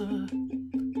necromancer.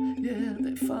 Yeah,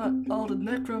 they fought all the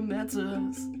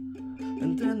necromancers,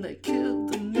 and then they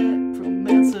killed the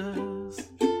necromancers.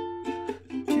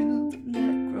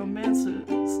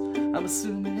 I'm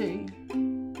assuming,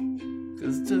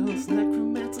 'cause those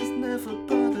necromancers never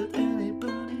bothered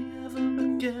anybody ever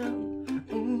again.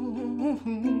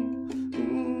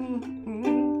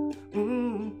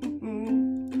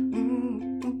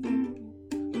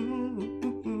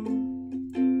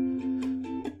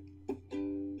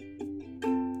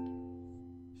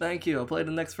 Thank you. I'll play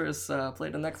the next verse. In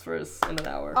an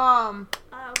hour.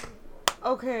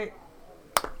 Okay.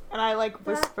 And I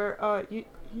whisper. He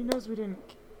knows we didn't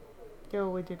Yo,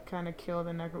 we did kind of kill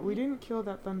the We didn't kill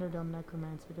that Thunderdome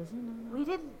necromancer, does he know that? We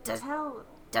didn't tell.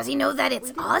 Does he know that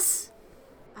it's us?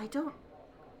 I don't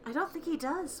think he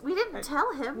does. We didn't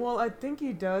tell him. Well, I think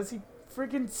he does. He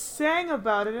freaking sang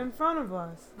about it in front of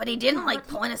us. But he didn't, Yeah, like,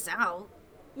 but he- point us out.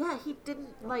 Yeah, he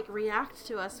didn't like react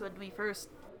to us when we first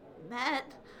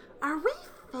met. Are we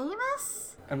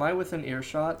famous? Am I within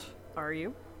earshot? Are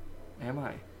you? Am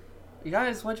I? You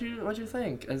guys, what'd you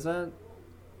think? Is that...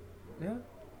 Yeah?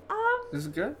 Is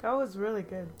it good? That was really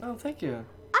good. Oh, thank you.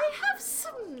 I have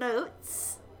some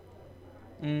notes.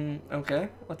 Okay.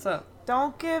 What's up?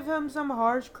 Don't give him some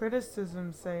harsh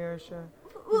criticism, Saoirse.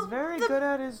 He's very good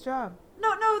at his job.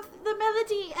 No, the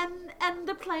melody and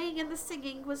the playing and the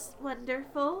singing was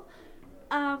wonderful.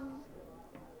 Who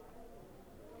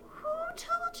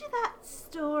told you that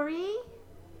story?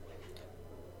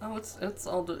 Oh, it's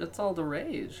all the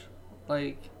rage.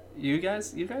 Like, you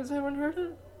guys haven't heard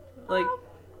it? Like,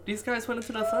 these guys went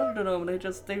into the Thunderdome and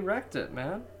they wrecked it,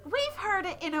 man. We've heard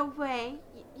it in a way.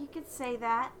 You could say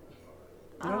that.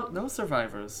 No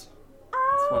survivors.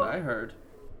 Oh, That's what I heard.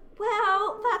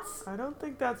 well, I don't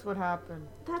think that's what happened.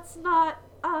 that's not,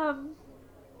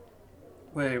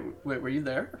 Wait, were you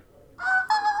there?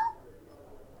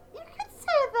 you could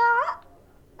say that.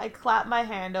 I clapped my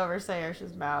hand over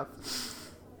Saoirse's mouth.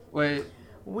 Wait,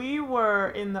 We were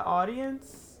in the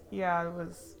audience. Yeah, it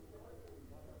was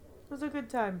a good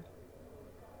time.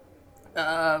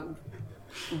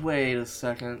 wait a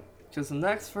second. Because the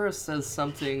next verse says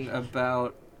something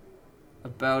about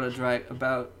there's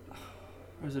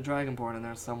a dragonborn in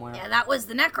there somewhere. Yeah, that was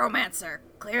the necromancer.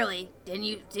 Clearly,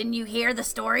 didn't you hear the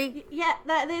story? Yeah,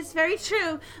 that is very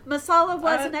true. Masala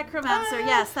was a necromancer. uh,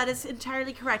 Yes, that is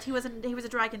entirely correct. He was a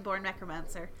dragonborn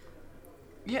necromancer.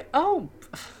 Yeah. Oh.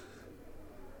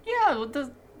 Yeah.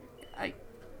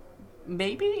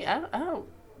 Maybe I don't.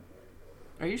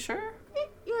 Are you sure?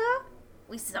 Yeah,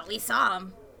 We saw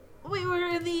him. we were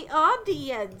in the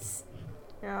audience.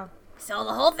 Yeah. We saw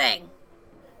the whole thing.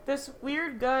 This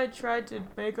weird guy tried to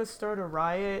make us start a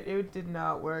riot. It did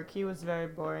not work. He was very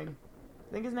boring.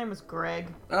 I think his name was Greg.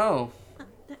 Oh.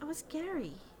 That was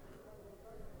Gary.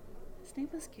 His name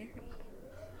was Gary.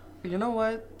 You know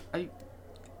what?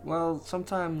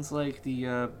 Sometimes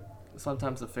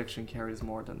sometimes the fiction carries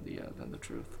more than the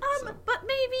truth. So. But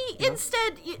maybe Yeah.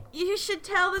 instead you should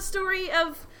tell the story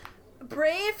of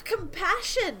brave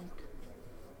compassion.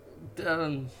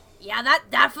 Yeah, that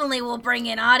definitely will bring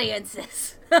in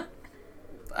audiences.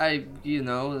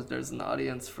 There's an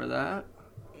audience for that.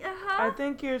 Uh-huh. I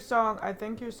think your song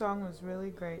was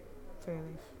really great,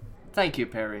 Fairleaf. Thank you,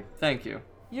 Perry. Thank you.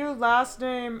 Your last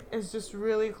name is just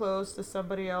really close to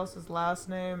somebody else's last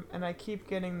name, and I keep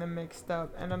getting them mixed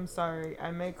up, and I'm sorry.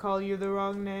 I may call you the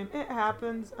wrong name. It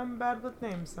happens. I'm bad with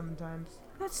names sometimes.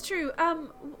 That's true.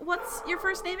 What's your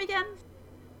first name again?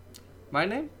 My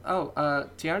name? Oh,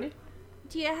 Tiarni?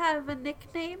 Do you have a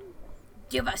nickname?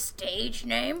 Do you have a stage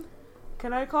name?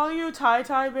 Can I call you Tai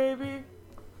Tai Baby?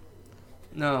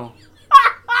 No.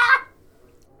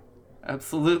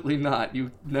 Absolutely not.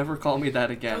 You never call me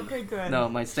that again. Okay, good. No,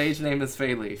 my stage name is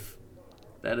Fayleaf.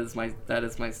 That is my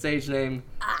stage name.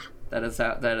 That is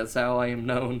how I am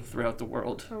known throughout the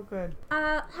world. Oh, good.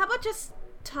 How about just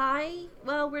Ty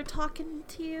while we're talking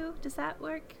to you? Does that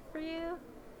work for you?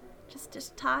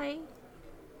 Just Ty?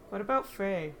 What about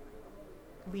Frey?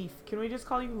 Leaf. Can we just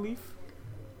call you Leaf?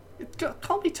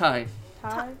 Call me Ty.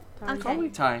 Ty? Ty? Okay. Call me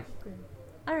Ty.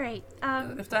 All right.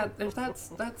 If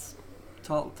that's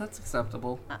tall, that's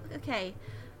acceptable. Okay.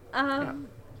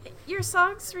 Your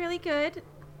song's really good.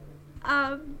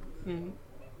 Mhm.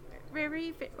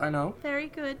 Very, I know. very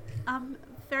good. I'm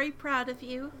very proud of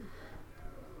you.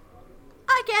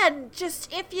 Again,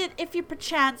 just if you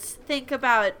perchance think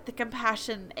about the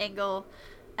compassion angle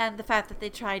and the fact that they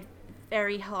tried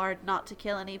very hard not to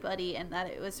kill anybody and that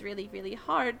it was really, really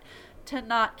hard to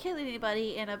not kill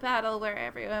anybody in a battle where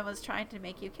everyone was trying to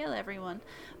make you kill everyone.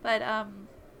 But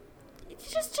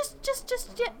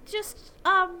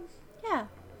yeah.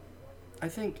 I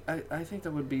think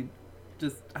that would be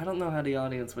just. I don't know how the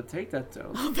audience would take that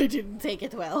though. They didn't take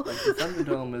it well. Like the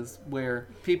Thunderdome is where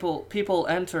people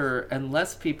enter and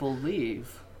less people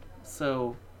leave,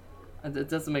 so it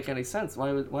doesn't make any sense.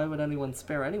 Why would anyone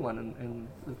spare anyone in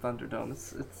the Thunderdome?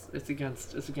 It's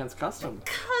against custom.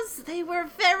 Because they were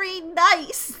very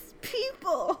nice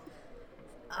people.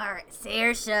 Alright,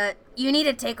 Saoirse, you need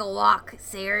to take a walk,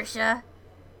 Saoirse.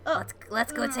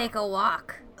 Let's go take a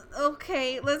walk.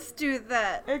 Okay, let's do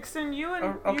that. Ixon, you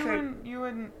and okay. you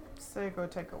and say go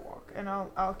take a walk, and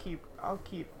I'll keep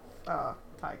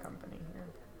Ty company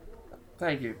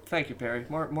here. Thank you, Perry.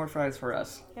 More fries for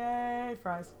us. Yay,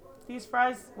 fries. These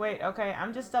fries. Wait. Okay,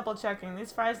 I'm just double checking.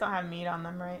 These fries don't have meat on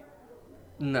them, right?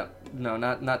 No,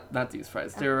 not these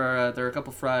fries. There are a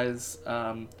couple fries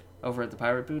over at the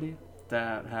Pirate Booty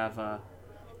that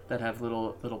have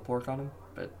little pork on them,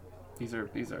 but these are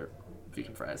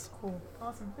vegan fries. Cool.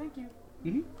 Awesome. Thank you.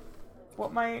 Mhm.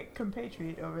 What my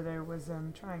compatriot over there was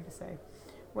trying to say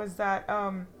was that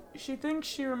she thinks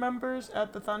she remembers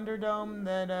at the Thunderdome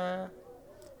that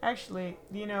actually,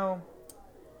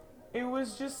 it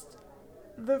was just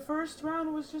the first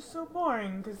round was just so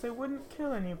boring because they wouldn't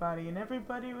kill anybody and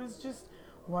everybody was just,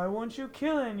 why won't you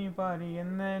kill anybody?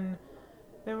 And then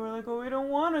they were like, well, we don't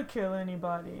want to kill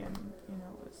anybody, and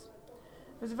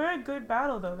it was a very good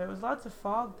battle though. There was lots of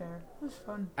fog there. It was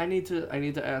fun. I need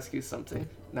to ask you something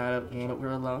now that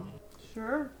we're alone.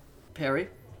 Sure. Perry,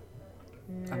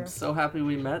 Yeah. I'm so happy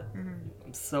we met. Mhm.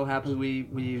 I'm so happy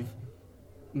we've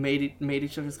made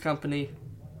each other's company.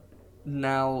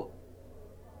 Now,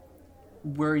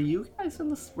 were you guys in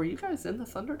the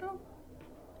Thunderdome?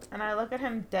 And I look at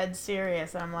him dead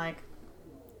serious. I'm like,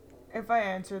 if I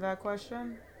answer that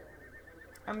question,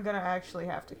 I'm gonna actually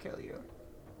have to kill you.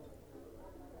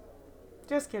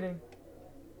 Just kidding.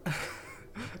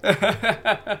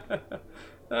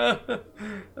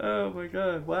 Oh my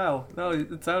god! Wow. No,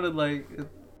 it sounded like,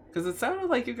 because it sounded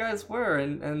like you guys were,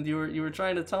 and you were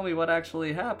trying to tell me what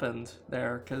actually happened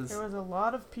there. Because There was a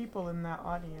lot of people in that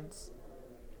audience.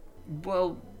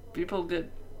 well, people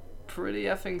get pretty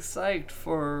effing psyched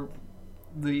for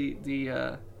the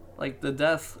the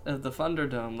death of the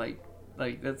Thunderdome. Like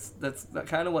that's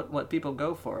kind of what people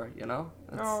go for, you know.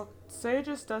 No, Say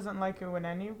just doesn't like it when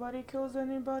anybody kills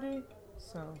anybody.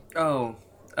 So Oh,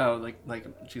 like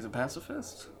she's a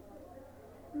pacifist.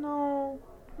 no,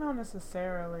 not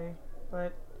necessarily,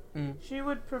 but Mm. she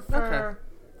would prefer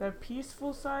the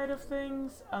peaceful side of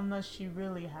things unless she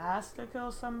really has to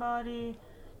kill somebody.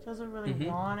 She doesn't really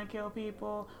Mhm. want to kill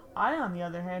people. I, on the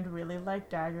other hand, really like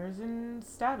daggers and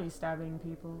stabbing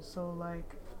people. So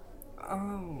like,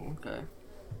 Oh, okay.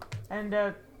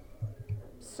 and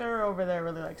Sir over there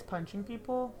really likes punching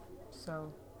people.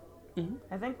 So Mhm.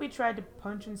 I think we tried to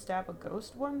punch and stab a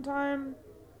ghost one time.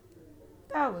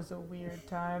 That was a weird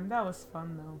time. That was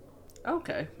fun though.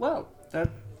 Okay. Well,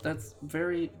 that's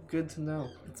very good to know.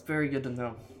 It's very good to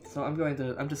know. So I'm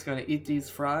just going to eat these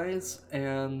fries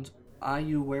and eye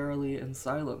you warily in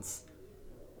silence.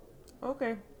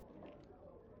 Okay.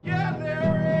 Yeah,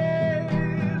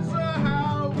 there is a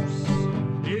house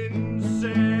in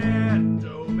San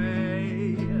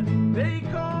Domingue they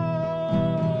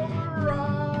call the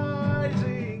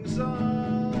Rising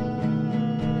Sun,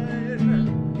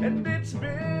 and it's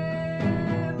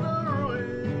been the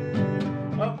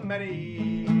ruin of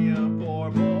many a poor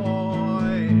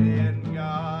boy. And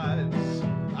gods,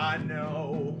 I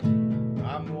know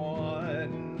I'm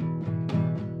one.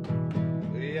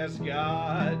 Yes,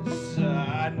 gods,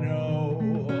 I know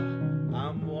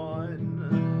I'm one.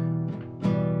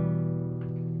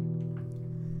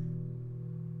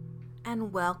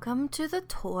 And welcome to the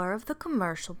tour of the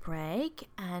commercial break.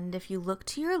 And if you look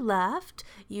to your left,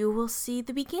 you will see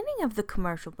the beginning of the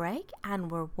commercial break. And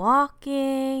we're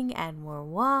walking and we're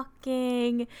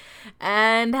walking.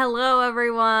 And hello,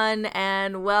 everyone,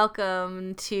 and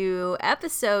welcome to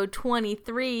episode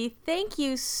 23. Thank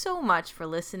you so much for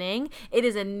listening. It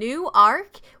is a new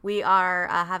arc. We are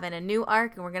having a new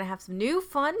arc, and we're going to have some new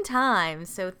fun times.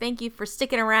 So thank you for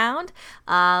sticking around.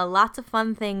 Lots of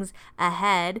fun things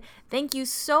ahead. Thank you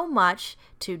so much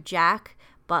to Jack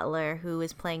Butler, who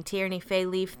is playing Tierney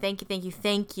Fayleaf. Thank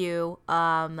you.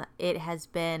 It has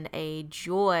been a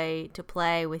joy to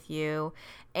play with you,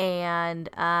 and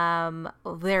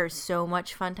there's so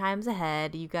much fun times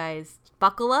ahead. You guys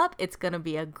buckle up. It's going to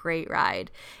be a great ride.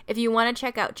 If you want to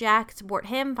check out Jack, support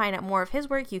him, find out more of his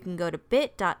work, you can go to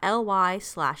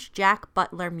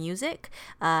bit.ly/JackButlerMusic.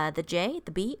 The J,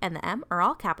 the B, and the M are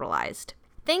all capitalized.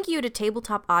 Thank you to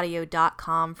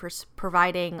tabletopaudio.com for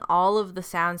providing all of the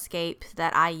soundscapes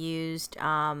that I used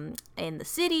in the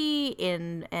city,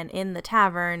 and in the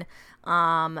tavern.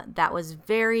 That was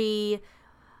very...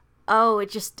 it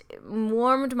just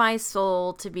warmed my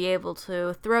soul to be able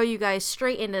to throw you guys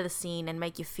straight into the scene and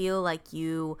make you feel like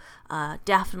you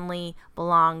definitely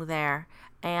belong there.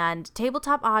 And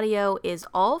Tabletop Audio is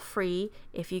all free.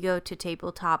 If you go to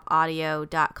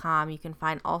tabletopaudio.com, you can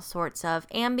find all sorts of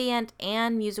ambient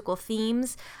and musical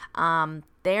themes.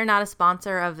 They are not a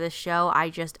sponsor of this show.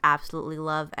 I just absolutely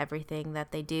love everything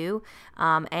that they do.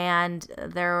 And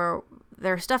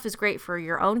their stuff is great for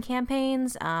your own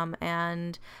campaigns,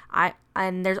 and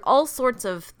there's all sorts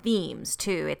of themes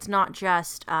too. It's not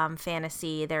just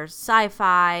fantasy. There's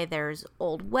sci-fi, there's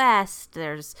Old West,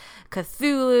 there's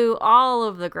Cthulhu, all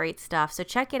of the great stuff. So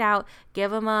check it out.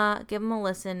 Give them a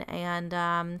listen,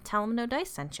 and tell them No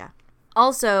Dice sent you.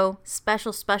 Also,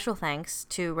 special thanks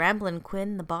to Ramblin'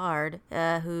 Quinn the Bard,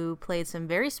 who played some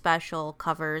very special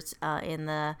covers in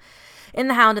the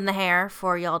Hound and the Hare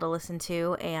for y'all to listen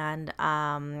to, and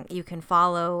you can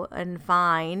follow and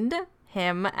find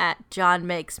him at John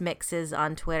Makes Mixes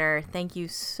on Twitter. Thank you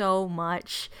so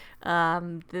much.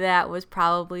 That was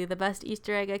probably the best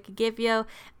Easter egg I could give you.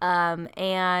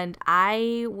 And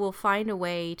I will find a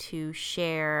way to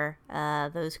share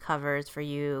those covers for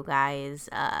you guys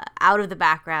out of the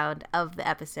background of the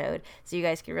episode, so you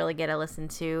guys can really get a listen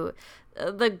to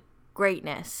the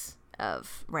greatness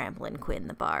of Ramblin' Quinn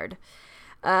the Bard.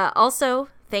 Also,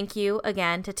 thank you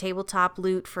again to Tabletop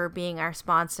Loot for being our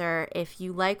sponsor. If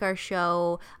you like our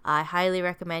show, I highly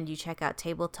recommend you check out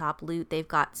Tabletop Loot. They've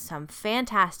got some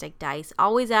fantastic dice,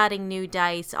 always adding new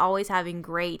dice, always having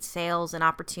great sales and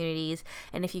opportunities.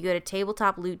 And if you go to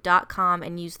tabletoploot.com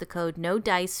and use the code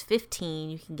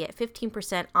NODICE15, you can get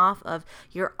 15% off of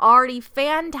your already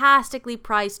fantastically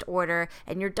priced order,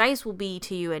 and your dice will be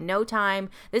to you in no time.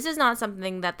 This is not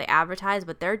something that they advertise,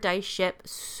 but their dice ship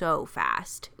so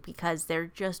fast, because they're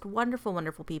just wonderful,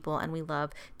 wonderful people, and we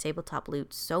love Tabletop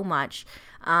Loot so much.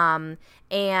 And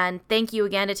thank you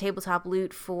again to Tabletop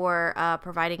Loot for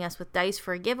providing us with dice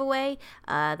for a giveaway.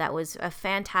 That was a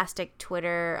fantastic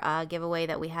Twitter giveaway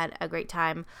that we had a great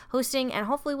time hosting, and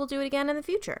hopefully we'll do it again in the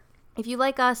future. If you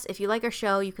like us, if you like our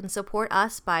show, you can support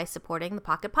us by supporting the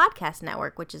Pocket Podcast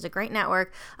Network, which is a great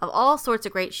network of all sorts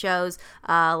of great shows,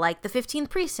 like The 15th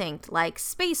Precinct, like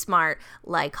Space Smart,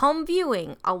 like Home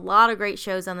Viewing, a lot of great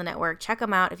shows on the network. Check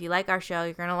them out. If you like our show,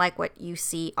 you're going to like what you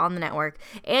see on the network.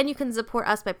 And you can support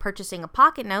us by purchasing a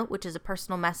Pocket Note, which is a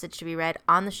personal message to be read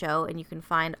on the show, and you can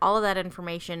find all of that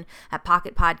information at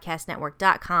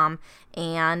pocketpodcastnetwork.com,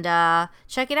 and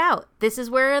check it out. This is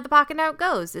where the Pocket Note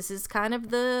goes. This is kind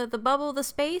of the bubble, the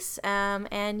space, and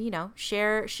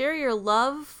share your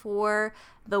love for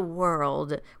the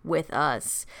world with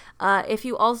us. If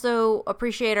you also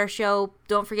appreciate our show,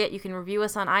 don't forget you can review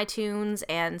us on iTunes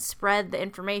and spread the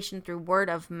information through word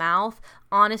of mouth.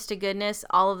 Honest to goodness,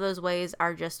 all of those ways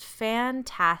are just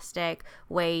fantastic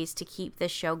ways to keep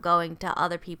this show going to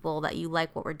other people that you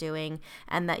like what we're doing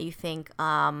and that you think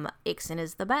Ixon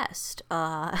is the best,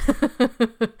 or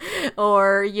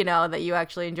that you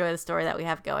actually enjoy the story that we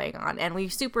have going on. And we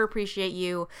super appreciate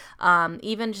you.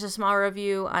 Even just a small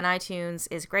review on iTunes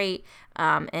is great,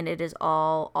 and it is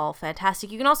all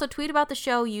fantastic. You can also tweet about the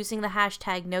show using the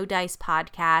hashtag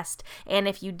NoDicePodcast, and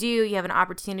if you do, you have an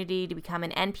opportunity to become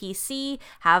an NPC,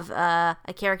 have a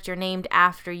character named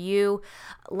after you.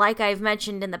 Like I've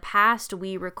mentioned in the past,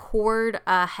 we record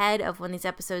ahead of when these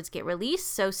episodes get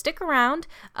released, so stick around.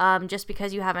 Just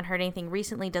because you haven't heard anything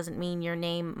recently doesn't mean your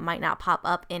name might not pop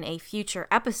up in a future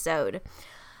episode.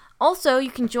 Also,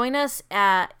 you can join us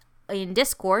in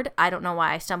Discord. I don't know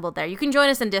why I stumbled there. You can join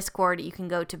us in Discord. You can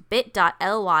go to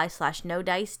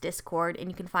bit.ly/NoDiceDiscord, and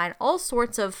you can find all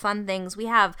sorts of fun things. We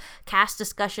have cast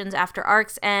discussions after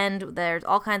arcs end. There's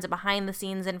all kinds of behind the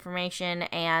scenes information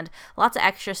and lots of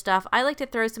extra stuff. I like to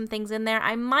throw some things in there.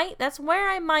 That's where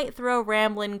I might throw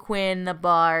Ramblin' Quinn the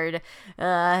Bard,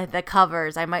 the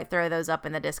covers. I might throw those up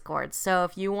in the Discord. So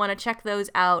if you want to check those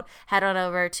out, head on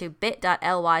over to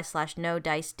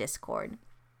bit.ly/NoDiceDiscord.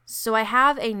 So I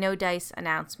have a No Dice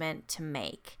announcement to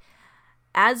make.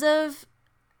 As of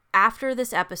after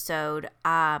this episode,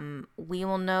 we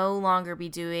will no longer be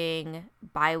doing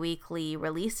bi-weekly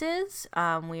releases.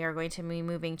 We are going to be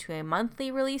moving to a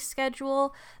monthly release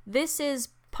schedule. This is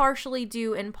partially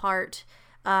due in part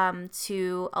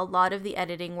to a lot of the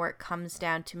editing work comes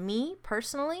down to me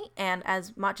personally, and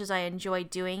as much as I enjoy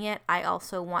doing it, I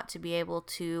also want to be able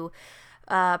to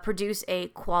produce a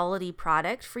quality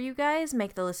product for you guys,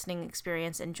 make the listening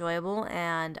experience enjoyable,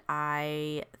 and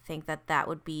I think that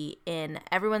would be in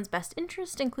everyone's best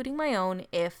interest, including my own,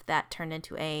 if that turned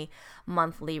into a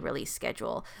monthly release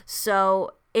schedule.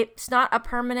 So it's not a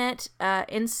permanent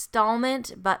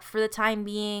installment, but for the time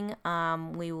being,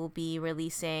 we will be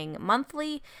releasing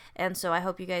monthly, and so I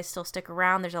hope you guys still stick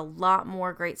around. There's a lot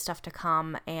more great stuff to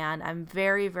come, and I'm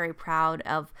very, very proud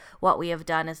of what we have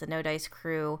done as the No Dice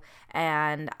crew,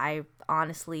 and I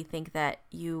honestly think that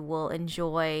you will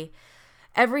enjoy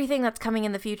everything that's coming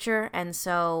in the future. And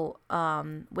so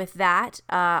with that,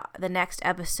 the next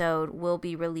episode will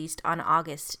be released on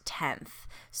August 10th.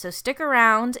 So stick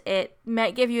around. It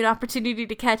might give you an opportunity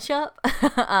to catch up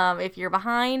if you're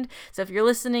behind. So if you're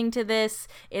listening to this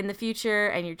in the future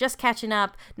and you're just catching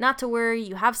up, not to worry,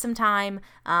 you have some time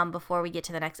before we get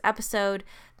to the next episode.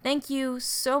 Thank you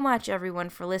so much, everyone,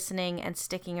 for listening and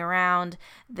sticking around.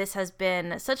 This has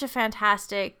been such a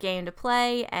fantastic game to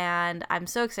play, and I'm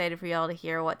so excited for y'all to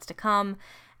hear what's to come.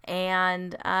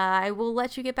 And I will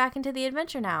let you get back into the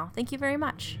adventure now. Thank you very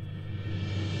much.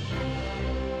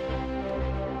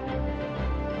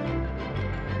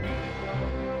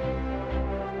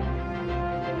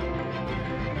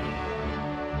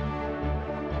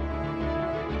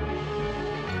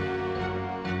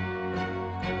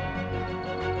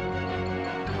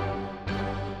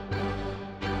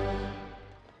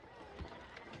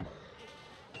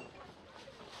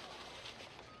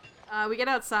 We get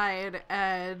outside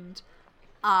and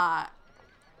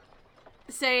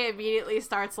Say immediately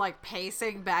starts like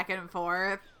pacing back and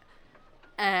forth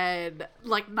and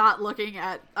like not looking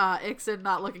at Ixen,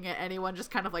 not looking at anyone,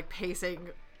 just kind of like pacing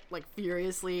like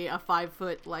furiously a 5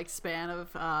 foot like span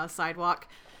of sidewalk,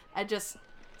 and just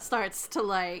starts to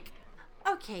like,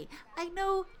 okay, I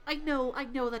know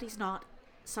that he's not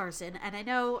Sarsen, and I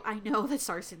know that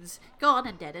Sarsen's gone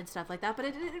and dead and stuff like that, but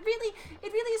it really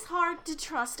is hard to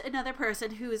trust another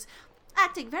person who's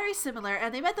acting very similar,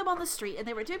 and they met them on the street and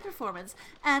they were doing performance,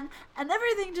 and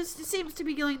everything just seems to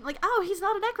be going like, oh, he's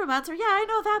not a necromancer, yeah, I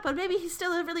know that, but maybe he's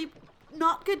still a really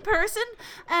not good person,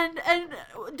 and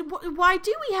why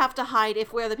do we have to hide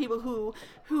if we're the people who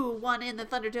won in the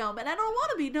Thunderdome? And I don't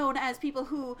want to be known as people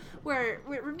who were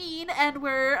mean and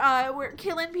we're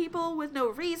killing people with no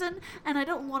reason, and I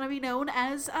don't want to be known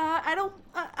as are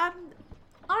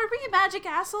we magic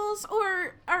assholes,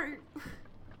 or are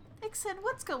Ixen,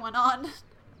 what's going on?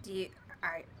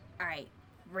 Alright,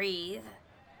 breathe.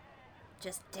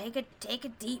 Just take a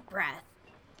deep breath.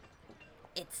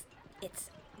 It's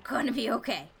gonna be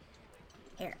okay.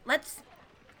 Here,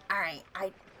 alright,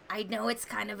 I know it's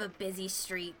kind of a busy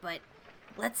street, but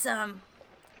let's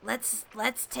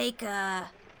take a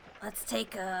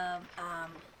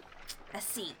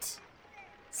seat.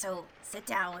 So, sit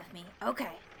down with me.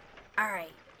 Okay.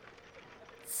 Alright.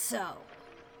 So,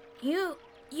 you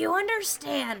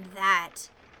understand that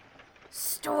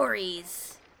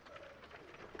stories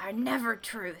are never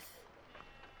truth,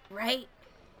 right?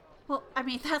 Well, I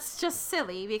mean, that's just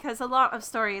silly, because a lot of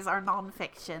stories are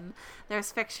non-fiction.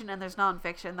 There's fiction and there's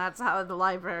non-fiction. That's how the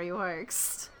library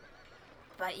works.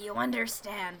 But you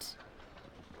understand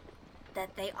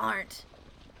that they aren't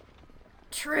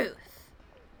truth.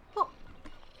 Well,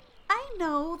 I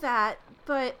know that,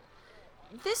 but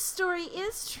this story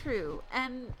is true,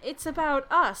 and it's about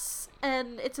us,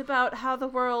 and it's about how the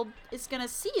world is gonna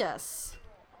see us.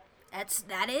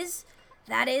 That is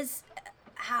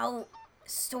how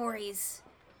stories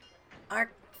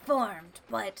are formed,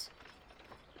 but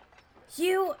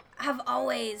you have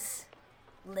always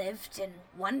lived in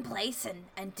one place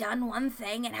and done one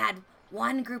thing and had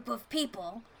one group of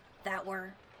people that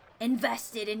were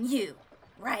invested in you,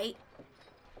 right?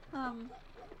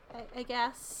 I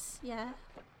guess, yeah.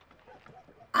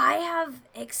 I have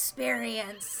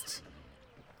experienced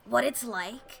what it's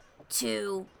like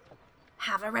to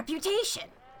have a reputation.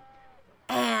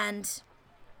 And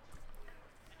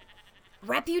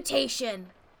reputation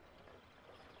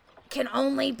can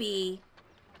only be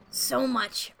so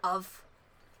much of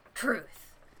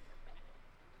truth.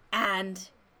 And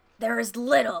there is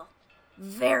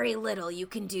very little you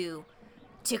can do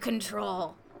to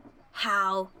control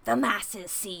how the masses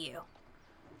see you.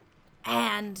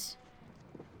 And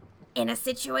in a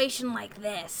situation like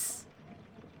this,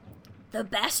 the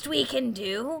best we can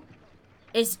do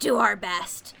is do our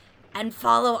best and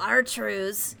follow our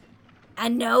truths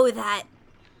and know that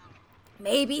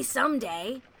maybe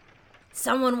someday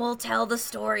someone will tell the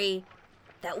story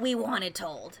that we wanted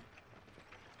told.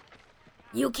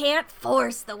 You can't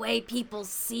force the way people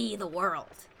see the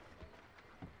world.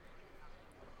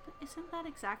 Isn't that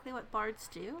exactly what bards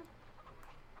do?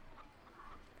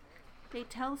 They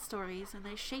tell stories and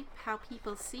they shape how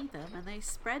people see them, and they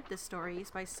spread the stories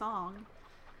by song.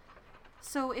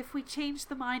 So if we change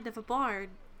the mind of a bard,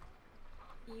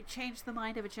 you change the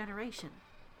mind of a generation.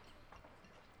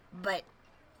 But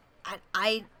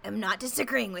I am not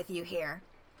disagreeing with you here.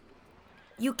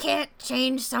 You can't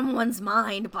change someone's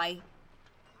mind by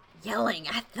yelling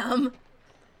at them.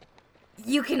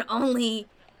 You can only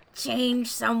change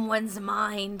someone's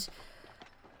mind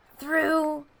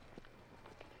through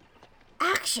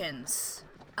actions.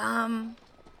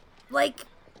 Like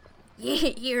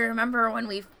You remember when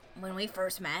we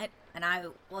first met and I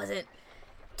wasn't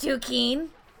too keen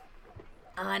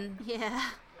on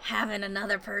Yeah. having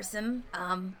another person,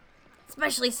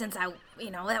 especially since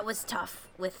that was tough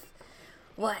with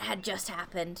what had just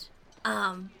happened.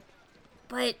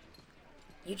 But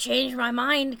you changed my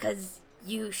mind because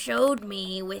you showed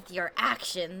me with your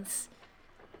actions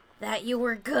that you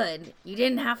were good. You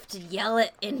didn't have to yell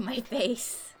it in my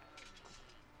face.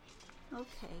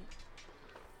 Okay.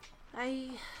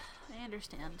 I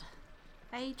understand.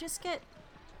 I just get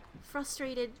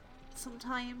frustrated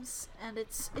sometimes, and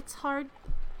it's hard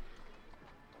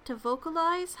to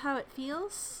vocalize how it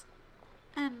feels,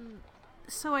 and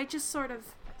so I just sort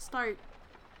of start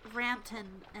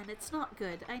ranting, and it's not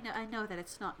good. I know that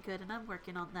it's not good, and I'm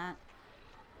working on that.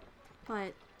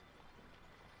 But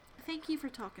thank you for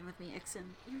talking with me,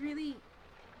 Ixen. You really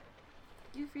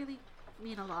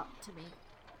mean a lot to me.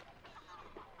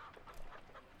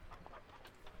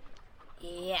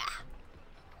 Yeah.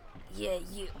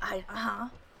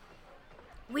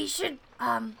 We should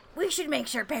make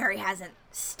sure Perry hasn't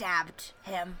stabbed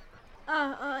him.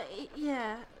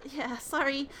 Yeah,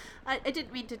 sorry. I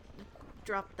didn't mean to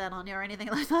drop that on you or anything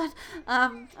like that.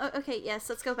 Okay, yes,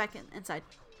 let's go back inside.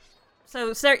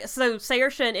 So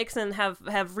Saoirse and Ixen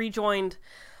have rejoined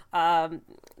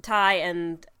Ty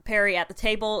and Perry at the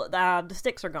table. The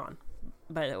sticks are gone,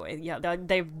 by the way. Yeah,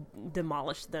 they've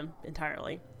demolished them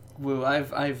entirely. Woo, I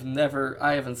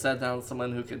haven't sat down with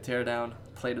someone who could tear down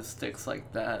a plate of sticks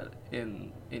like that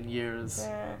in years.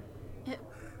 Yeah.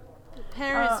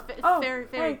 Perry's very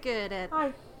hey, good at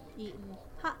Hi. eating.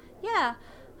 Yeah,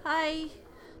 hi.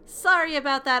 Sorry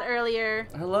about that earlier.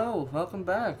 Hello, welcome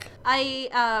back.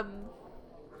 I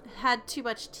had too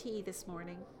much tea this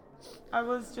morning. I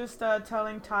was just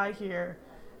telling Ty here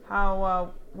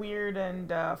how weird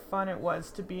and fun it was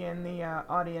to be in the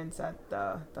audience at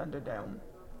the Thunderdome.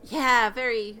 Yeah,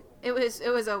 very. It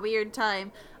was a weird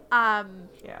time.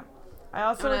 Yeah. I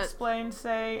also Wanna- explained,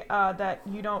 that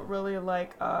you don't really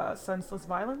like senseless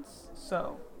violence,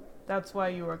 so that's why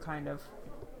you were kind of,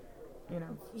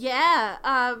 Yeah.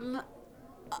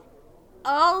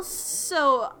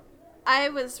 Also, I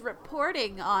was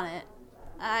reporting on it.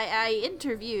 I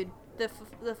interviewed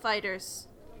the fighters.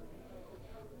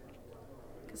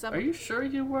 Are you sure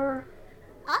you were?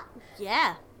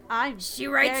 Yeah, I'm She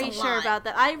writes very a sure lot. about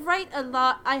that. I write a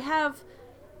lot. I have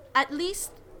at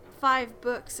least 5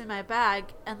 books in my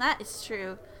bag, and that is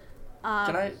true.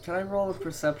 Can I roll a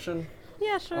perception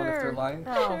Yeah, on if they're sure. lying?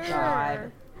 Oh,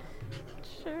 God.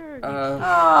 Sure.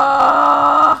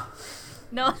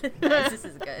 No, this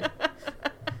is good.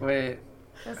 Wait,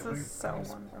 This is so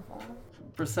wonderful.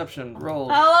 perception roll.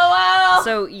 LOL!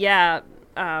 So yeah,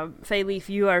 Fayleaf,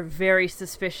 you are very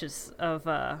suspicious of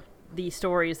the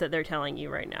stories that they're telling you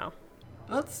right now.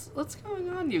 What's going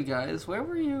on, you guys? Where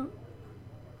were you?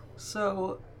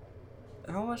 So,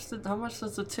 how much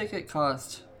does the ticket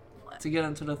cost to get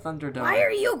into the Thunderdome?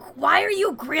 Why are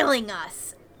you grilling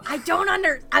us? I don't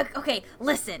okay,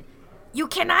 listen. You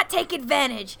cannot take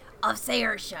advantage of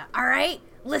Saoirse, all right?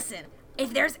 Listen.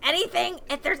 If there's anything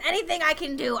I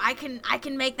can do, I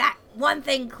can make that one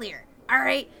thing clear. All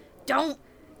right? Don't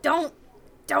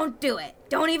do it.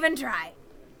 Don't even try.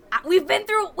 We've been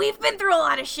through a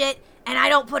lot of shit, and I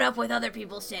don't put up with other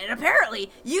people's shit. And apparently,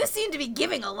 you seem to be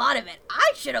giving a lot of it.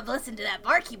 I should have listened to that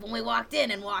barkeep when we walked in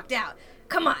and walked out.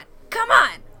 Come on.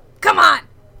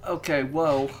 Okay,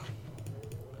 whoa.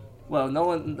 Whoa, no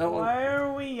one. Why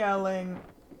are we yelling?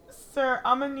 Sir,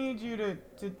 I'm gonna need you to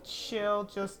chill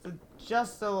just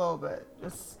a little bit.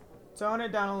 Just tone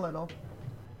it down a little.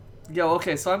 Yo,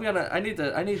 okay, so I need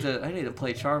to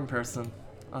play charm person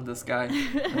on this guy.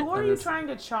 Who are you trying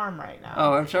to charm right now?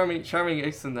 Oh, I'm charming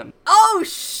Ixen then. Oh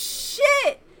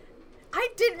shit! I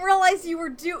didn't realize you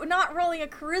were not rolling a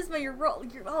charisma. You're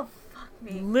oh fuck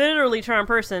me. Literally charm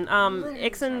person. Literally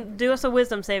Ixen, do us a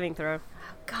wisdom saving throw.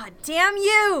 God damn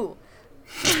you!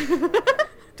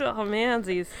 Oh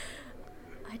mansies.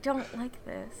 I don't like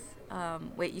this.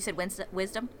 Wait, you said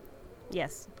wisdom?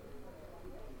 Yes.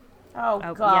 Oh,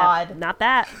 Oh, God. Yeah, not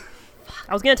that.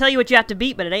 I was gonna tell you what you have to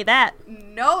beat, but it ain't that.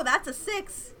 No, that's a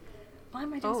 6. Why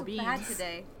am I doing Oh, so bad beans.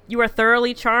 today? You are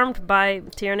thoroughly charmed by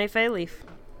Tierney Fayleaf.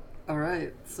 All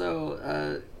right,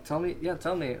 so tell me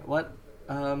what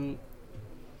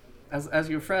as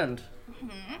your friend,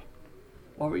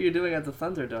 what were you doing at the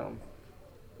Thunderdome?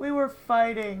 We were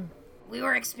fighting. We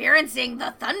were experiencing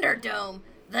the Thunderdome,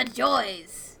 the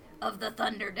joys of the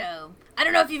Thunderdome. I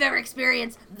don't know if you've ever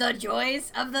experienced the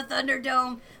joys of the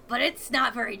Thunderdome, but it's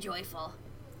not very joyful.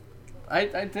 I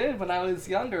did when I was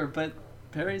younger, but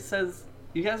Perry says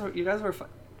you guys were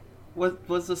What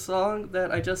was the song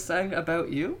that I just sang about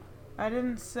you? I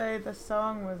didn't say the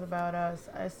song was about us.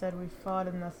 I said we fought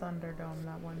in the Thunderdome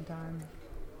that one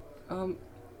time.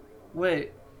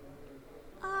 Wait.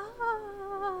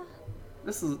 Ah.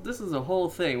 This is a whole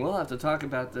thing. We'll have to talk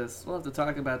about this. We'll have to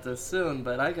talk about this soon.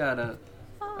 But I gotta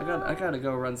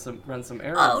go run some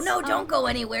errands. Oh, no, don't go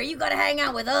anywhere. You gotta hang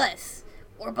out with us.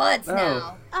 We're buds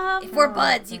now. If we're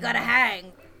buds, you gotta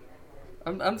hang.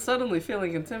 I'm suddenly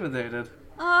feeling intimidated.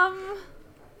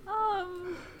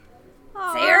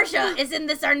 Saoirse, isn't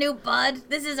this our new bud?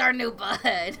 This is our new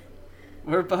bud.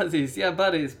 We're buddies. Yeah,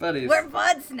 buddies. We're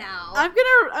buds now.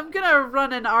 I'm gonna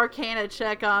run an Arcana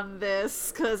check on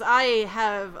this because I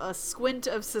have a squint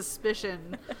of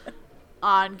suspicion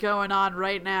going on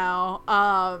right now.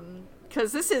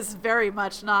 Because this is very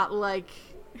much not like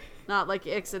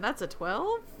Ixen. That's a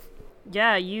 12.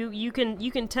 Yeah, you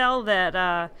can tell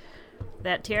that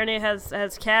that Tierney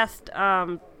has cast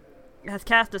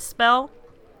a spell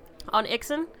on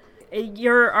Ixen.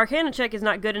 Your Arcana check is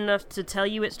not good enough to tell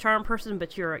you it's charm person,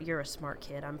 but you're a smart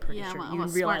kid. I'm pretty sure I'm you a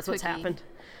realize smart what's cookie. happened.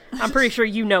 I'm pretty sure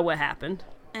you know what happened.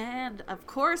 And of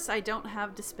course, I don't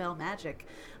have dispel magic.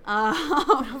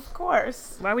 Of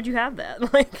course. Why would you have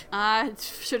that? Like, I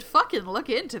should fucking look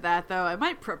into that though. I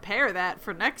might prepare that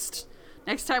for next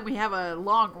time we have a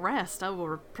long rest. I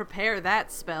will prepare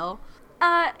that spell.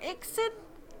 Ixen,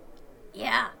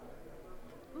 Yeah.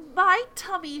 my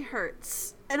tummy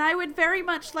hurts, and I would very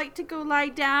much like to go lie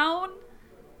down.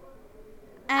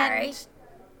 And Alright.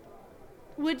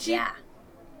 would you Yeah.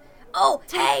 Oh,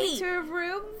 take me hey! to a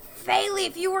room? Fayley,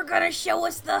 if you were gonna show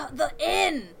us the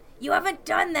inn. You haven't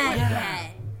done that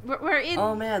yet. We're in.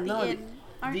 Oh man, the no. inn,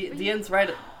 aren't we? The inn's right.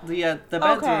 The beds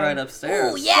Okay. are right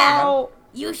upstairs. Ooh, yeah. So,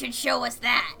 You should show us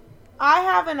that. I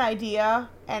have an idea,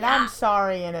 and Yeah. I'm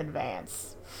sorry in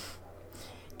advance.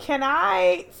 Can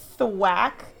I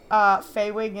thwack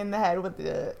Feywig in the head with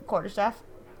the quarterstaff?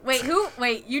 Wait,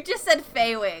 you just said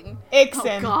Feywing.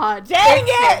 Ixen. Oh God! Dang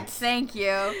it! Thank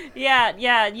you.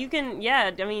 yeah, you can.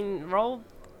 Yeah, I mean, roll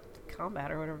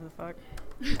combat or whatever the fuck.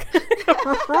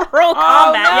 Roll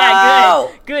combat. no!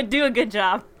 Yeah, good. Do a good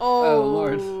job. Oh,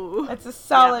 Lord. That's a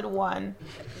solid one.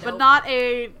 But not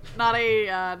a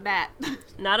gnat.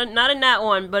 Not a nat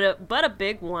one, but a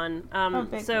big one. A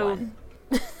big one.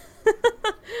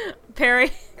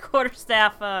 Perry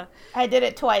quarterstaff. I did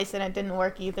it twice, and it didn't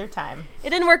work either time. It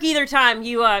didn't work either time.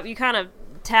 You kind of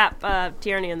tap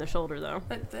Tierney in the shoulder though.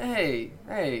 Hey.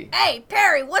 Hey,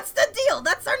 Perry, what's the deal?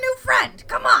 That's our new friend.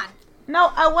 Come on.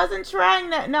 No, I wasn't trying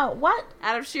that. No, what?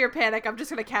 Out of sheer panic, I'm just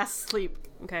gonna cast sleep.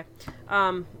 Okay.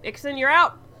 Ixen, you're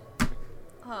out.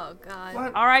 Oh, God.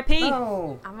 What? R.I.P.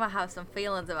 No. I'm gonna have some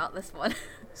feelings about this one.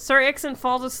 Sir Ixen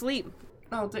falls asleep.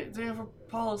 No, they have a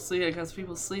policy against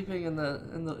people sleeping in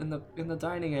the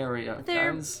dining area.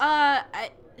 There, Guys.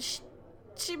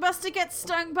 she must have get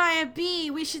stung by a bee.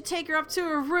 We should take her up to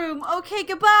her room. Okay,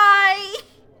 goodbye.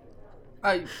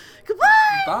 Goodbye.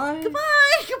 Bye.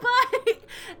 Goodbye.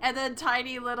 And then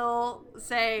tiny little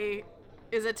Say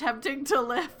is attempting to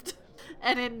lift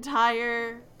an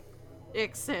entire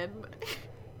Ixen.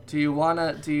 Do you want a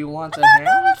hand?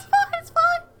 No, that's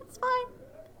fine. It's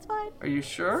fine. Are you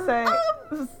sure? Say,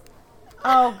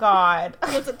 oh, God.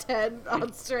 It's a 10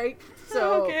 on strength.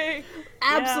 So Okay.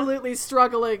 absolutely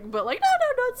struggling, but like, no,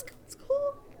 it's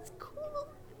cool. It's cool.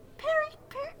 Pear,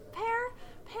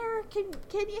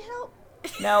 can you help?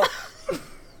 No.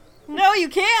 No, you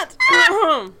can't.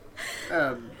 Um,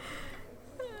 Oh,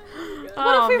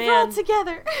 What if we man. roll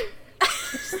together?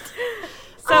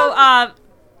 So a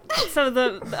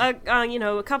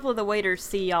couple of the waiters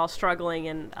see y'all struggling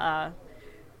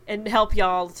and help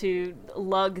y'all to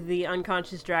lug the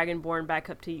unconscious dragonborn back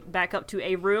up to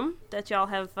a room that y'all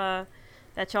have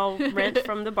that y'all rent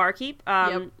from the barkeep.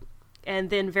 Yep. And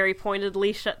then very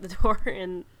pointedly shut the door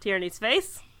in Tierney's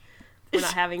face. We're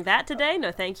not having that today.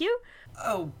 No, thank you.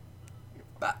 oh.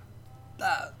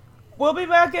 We'll be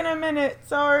back in a minute.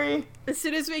 Sorry. As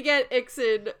soon as we get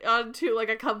Ixen onto like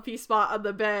a comfy spot on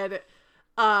the bed,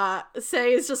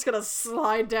 Say is just gonna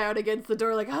slide down against the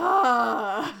door like,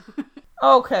 ah.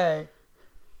 Okay.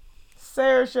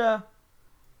 Saoirse,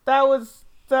 that was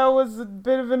a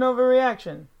bit of an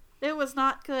overreaction. It was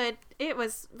not good. It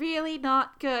was really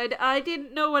not good. I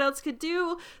didn't know what else could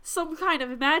do. Some kind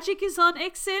of magic is on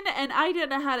Ixen, and I don't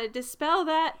know how to dispel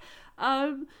that.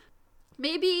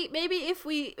 Maybe if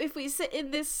we sit in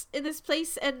this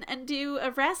place and do a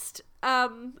rest,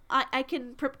 I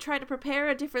can try to prepare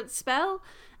a different spell,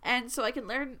 and so I can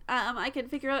learn. I can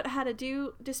figure out how to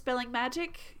do dispelling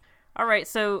magic. All right,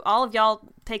 so all of y'all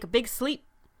take a big sleep.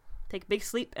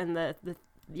 And the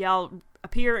y'all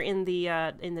appear in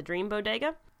the dream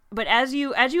bodega. But as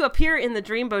you appear in the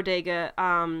dream bodega,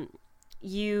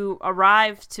 you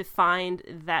arrive to find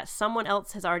that someone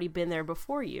else has already been there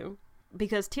before you,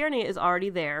 because Tierney is already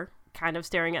there, kind of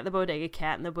staring at the bodega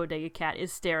cat, and the bodega cat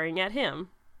is staring at him.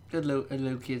 Hello,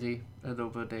 kitty. Hello,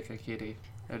 bodega kitty.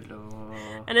 Hello.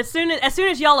 And as soon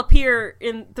as y'all appear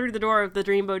in through the door of the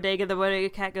dream bodega, the bodega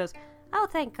cat goes, "Oh,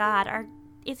 thank God!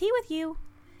 Is he with you?"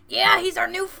 Yeah, he's our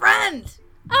new friend.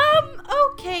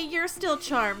 Okay, you're still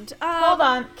charmed. Hold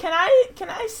on. Can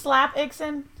I slap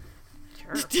Ixen?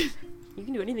 Sure. You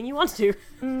can do anything you want to.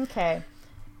 Okay.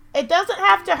 It doesn't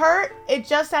have to hurt. It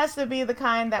just has to be the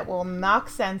kind that will knock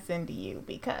sense into you,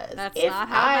 because That's if not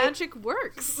how magic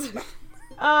works.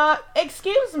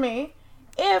 Excuse me,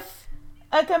 if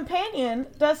a companion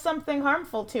does something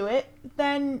harmful to it,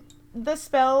 then the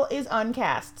spell is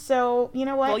uncast. So, you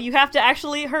know what? Well, you have to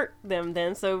actually hurt them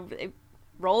then, so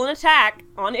roll an attack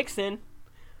on Ixen.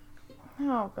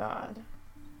 Oh, God.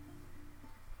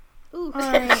 Ooh.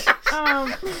 Alright,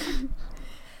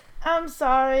 I'm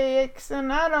sorry,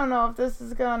 Ixen. I don't know if this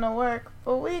is gonna work,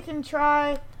 but we can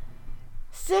try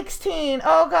 16.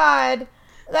 Oh, God.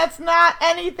 That's not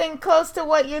anything close to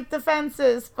what your defense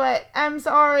is, but I'm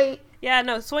sorry. Yeah,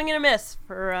 no, swing and a miss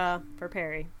for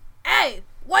Perry. Hey,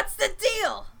 what's the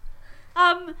deal?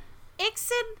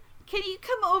 Ixen, can you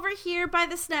come over here by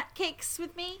the snack cakes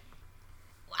with me?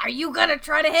 Are you gonna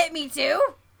try to hit me too?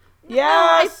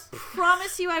 Yes! I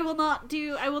promise you I will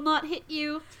not hit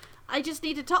you. I just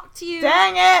need to talk to you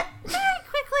Dang it! very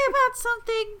quickly about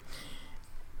something.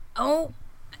 Oh,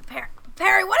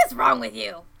 Perry, what is wrong with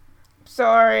you?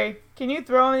 Sorry. Can you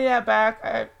throw me that back?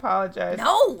 I apologize.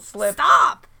 No, Slip.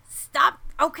 stop.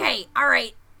 Okay, all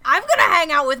right. I'm gonna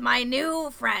hang out with my new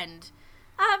friend.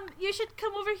 You should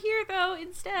come over here though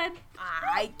instead.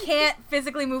 I can't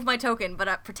physically move my token,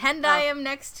 but pretend I am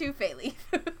next to Fayleaf.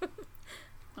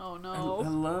 Oh no.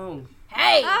 Hello.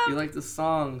 Hey. You like the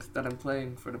song that I'm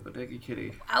playing for the Bodega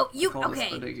Kitty? Oh, you I call this okay?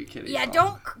 Bodega Kitty Yeah,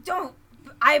 song. don't.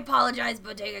 I apologize,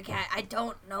 Bodega Cat. I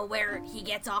don't know where he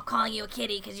gets off calling you a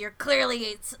kitty, because you're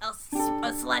clearly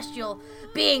a celestial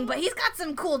being, but he's got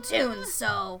some cool tunes,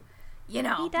 so, you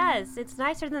know. He does. It's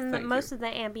nicer than Thank most you. of the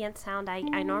ambient sound I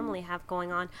normally have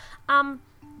going on.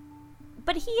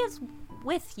 But he is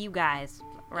with you guys,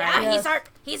 right? Yeah, Yes.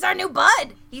 he's our new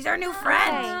bud. He's our new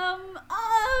friend.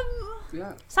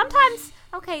 Yeah. Sometimes,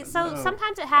 okay, so Hello.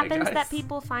 sometimes it Hey, happens guys. that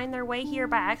people find their way here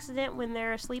by accident when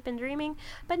they're asleep and dreaming,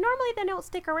 but normally they don't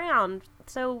stick around.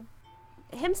 So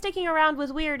him sticking around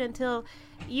was weird until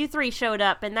you three showed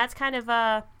up, and that's kind of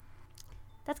par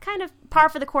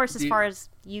for the course as Do you- far as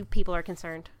you people are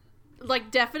concerned.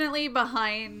 Like, definitely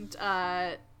behind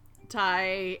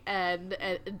Ty and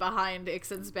behind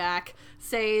Ixen's back,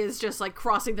 Say is just like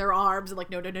crossing their arms and like,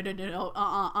 no,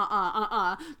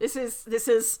 this is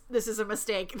a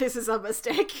mistake. This is a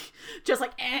mistake. Just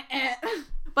like,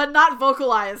 but not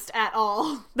vocalized at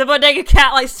all. The bodega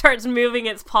cat like starts moving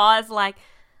its paws like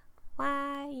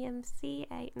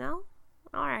YMCA. No,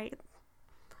 all right.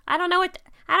 I don't know what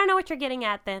you're getting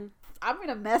at then. I'm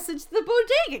gonna message the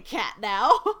Bodega Cat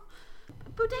now.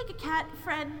 Bodega Cat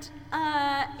friend,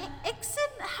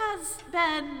 Ixen has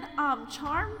been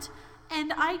charmed,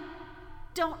 and I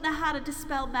don't know how to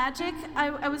dispel magic.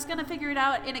 I was gonna figure it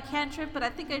out in a cantrip, but I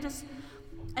think I just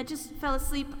fell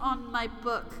asleep on my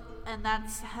book, and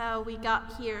that's how we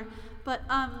got here. But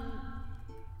do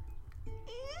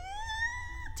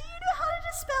you know how to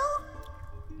dispel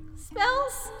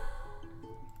spells?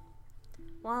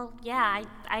 Well, yeah,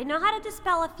 I know how to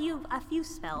dispel a few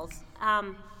spells.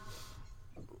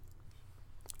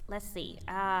 Let's see.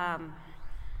 And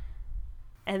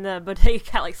the bodega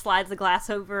cat like slides the glass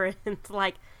over and it's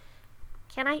like,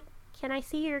 Can I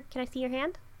see your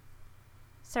hand?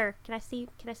 Sir, can I see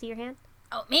your hand?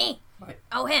 Oh, me? What?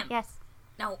 Oh, him? Yes.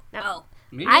 No. No. Oh.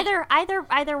 Me? Either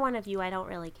one of you, I don't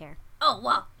really care. Oh,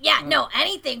 well, yeah, no,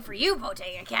 anything for you,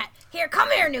 Bodega Cat. Here, come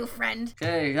here, new friend.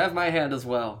 Okay, have my hand as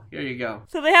well. Here you go.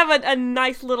 So they have a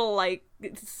nice little like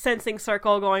sensing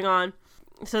circle going on.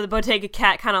 So the bodega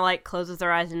cat kind of like closes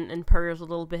their eyes and purrs a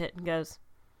little bit and goes,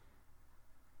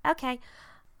 "Okay,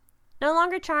 no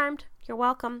longer charmed. You're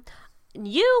welcome.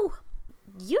 You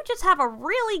just have a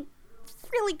really,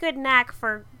 really good knack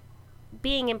for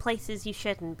being in places you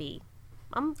shouldn't be.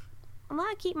 I'm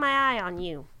gonna keep my eye on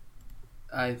you."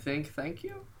 I think thank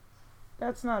you.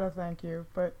 That's not a thank you,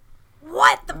 but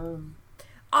What the?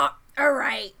 All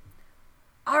right.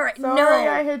 sorry No.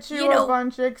 I hit you, a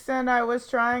bunch, Ixen. I was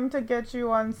trying to get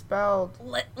you unspelled.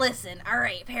 Listen, all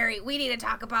right, Perry. We need to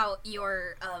talk about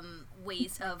your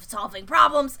ways of solving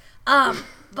problems.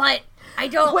 But I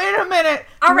don't. Wait a minute.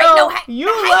 All right, no, no, you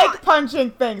hang like on.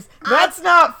 punching things. That's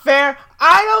not fair.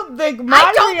 I don't think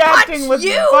my don't reacting punch with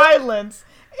you. violence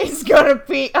is gonna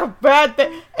be a bad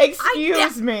thing.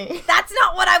 Excuse me. That's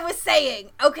not what I was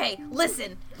saying. Okay,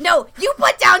 listen. No, you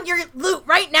put down your loot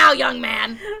right now, young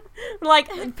man.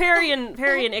 Like, Perry and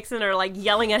Ixon are, like,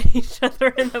 yelling at each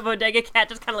other, and the Bodega Cat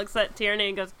just kind of looks at Tierney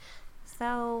and goes,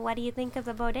 "So, what do you think of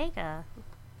the bodega?"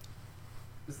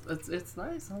 It's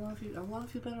nice. How long have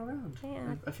you been around?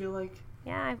 Yeah. I feel like...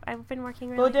 Yeah, I've been working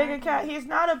really Bodega hard. Cat, he's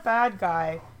not a bad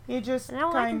guy. He just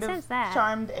No, I can kind of sense that.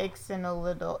 charmed Ixon a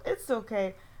little. It's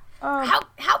okay.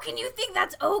 How can you think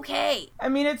that's okay? I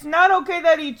mean, it's not okay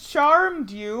that he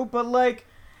charmed you, but, like,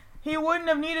 he wouldn't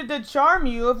have needed to charm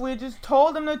you if we just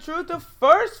told him the truth the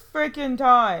first freaking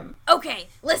time. Okay,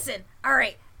 listen. All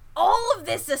right. All of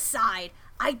this aside,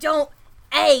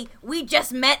 we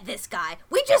just met this guy.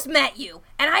 We just met you.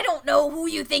 And I don't know who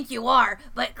you think you are,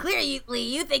 but clearly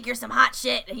you think you're some hot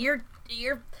shit and you're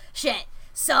shit.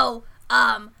 So,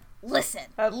 listen.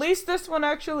 At least this one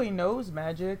actually knows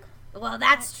magic. Well,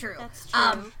 that's true. That's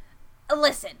true.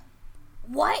 Listen.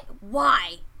 Why?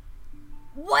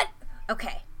 What?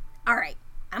 Okay. All right.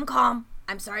 I'm calm.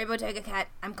 I'm sorry, Bodega Cat.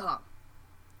 I'm calm.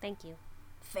 Thank you.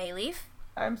 Fayleaf,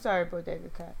 I'm sorry, Bodega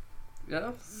Cat.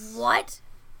 Yeah? what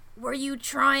were you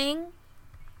trying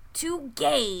to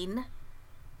gain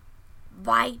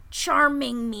by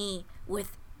charming me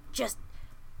with just...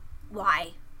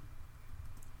 Why?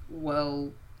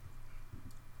 Well...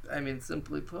 I mean,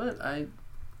 simply put,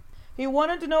 He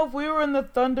wanted to know if we were in the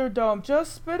Thunderdome.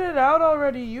 Just spit it out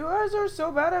already. You guys are so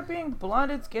bad at being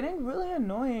blunt. It's getting really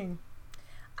annoying.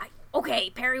 Okay,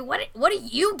 Perry, what are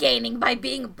you gaining by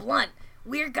being blunt?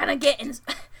 We're gonna get in...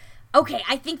 Okay,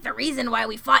 I think the reason why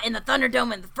we fought in the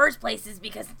Thunderdome in the first place is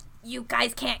because you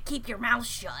guys can't keep your mouth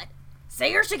shut.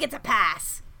 Saoirse gets a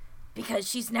pass because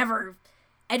she's never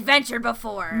adventured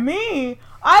before. Me?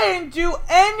 I didn't do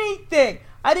anything.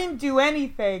 I didn't do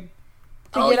anything.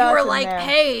 Oh, you were like,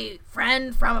 hey,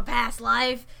 friend from a past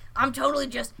life, I'm totally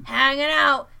just hanging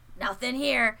out. Nothing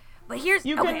here. But here's...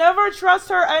 You okay. can never trust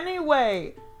her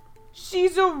anyway.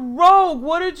 She's a rogue.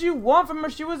 What did you want from her?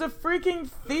 She was a freaking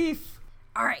thief.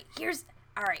 Alright, here's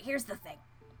the thing.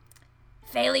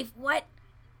 Fayleaf,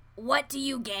 what do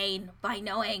you gain by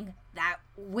knowing that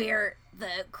we're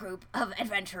the group of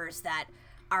adventurers that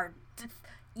are...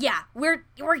 Yeah, we're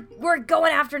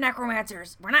going after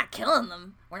necromancers. We're not killing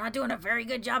them. We're not doing a very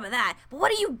good job of that. But what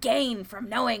do you gain from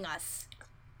knowing us?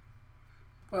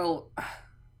 well...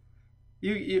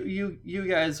 You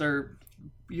guys are...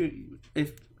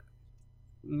 If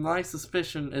my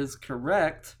suspicion is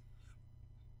correct...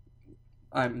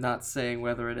 I'm not saying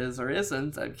whether it is or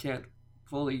isn't. I can't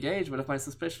fully gauge, but if my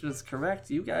suspicion is correct,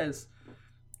 you guys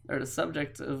are the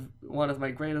subject of one of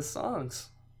my greatest songs.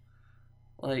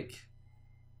 Like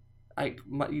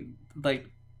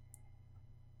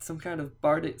some kind of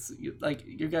bardic. Like,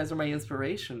 you guys are my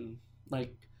inspiration.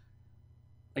 Like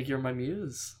you're my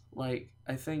muse. Like,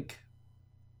 I think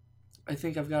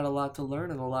I've got a lot to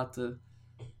learn and a lot to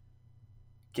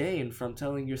gain from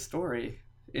telling your story.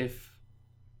 If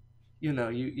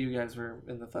you guys were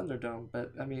in the Thunderdome,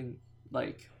 but I mean,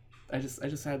 like, I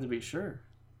just had to be sure.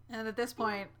 And at this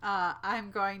point, I'm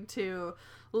going to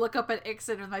look up at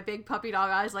Ixon with my big puppy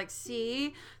dog eyes like,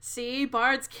 see,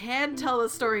 bards can tell a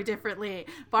story differently.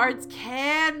 Bards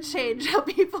can change how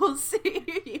people see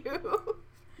you.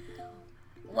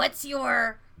 What's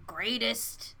your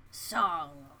greatest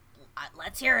song?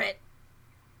 Let's hear it.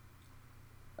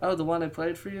 Oh, the one I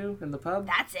played for you in the pub?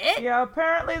 That's it? Yeah,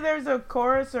 apparently there's a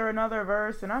chorus or another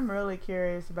verse, and I'm really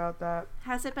curious about that.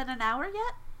 Has it been an hour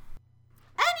yet?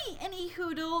 Any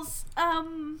hoodles,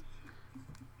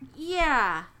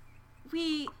 yeah.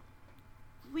 We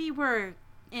were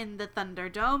in the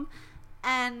Thunderdome,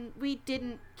 and we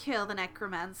didn't kill the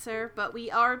necromancer, but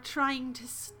we are trying to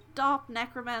stop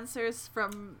necromancers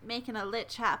from making a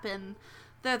lich happen,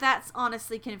 though that's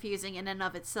honestly confusing in and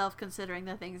of itself, considering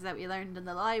the things that we learned in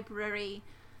the library.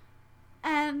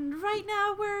 And right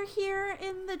now we're here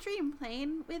in the dream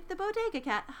plane with the Bodega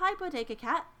Cat. Hi, Bodega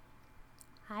Cat.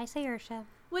 Hi, Saoirse.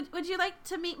 Would you like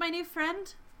to meet my new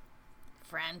friend?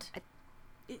 Friend.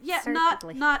 Yeah,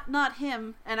 Certainly. not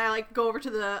him. And I go over to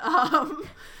the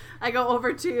I go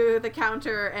over to the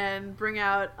counter and bring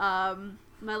out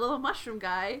my little mushroom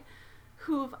guy,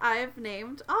 who I've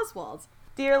named Oswald.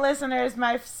 Dear listeners,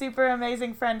 my super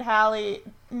amazing friend Hallie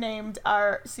named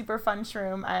our super fun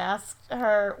shroom. I asked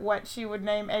her what she would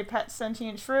name a pet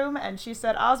sentient shroom, and she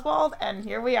said Oswald, and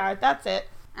here we are. That's it.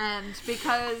 And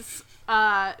because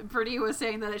Brittany was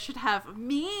saying that it should have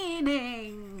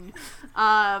meaning,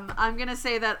 I'm going to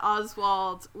say that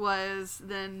Oswald was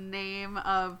the name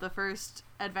of the first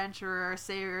adventurer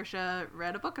Saoirse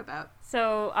read a book about.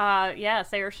 So,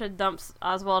 Saoirse dumps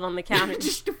Oswald on the counter.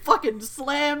 Just fucking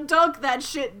slam dunk that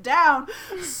shit down,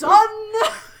 son!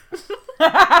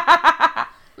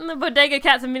 And the bodega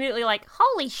cat's immediately like,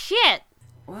 holy shit!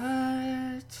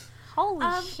 What?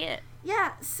 Holy shit.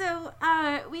 Yeah, so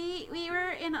we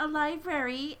were in a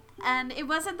library, and it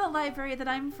wasn't the library that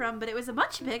I'm from, but it was a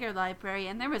much bigger library,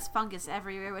 and there was fungus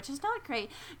everywhere, which is not great,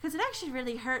 because it actually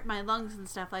really hurt my lungs and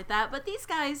stuff like that. But these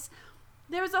guys,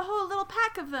 there was a whole little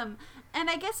pack of them, and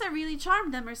I guess I really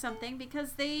charmed them or something,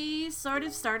 because they sort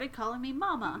of started calling me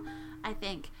Mama, I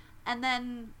think. And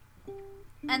then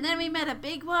we met a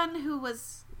big one who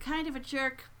was kind of a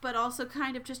jerk, but also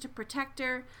kind of just a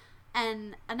protector,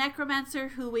 and a necromancer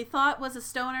who we thought was a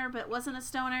stoner, but wasn't a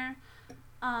stoner.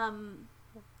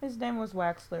 His name was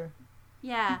Waxler.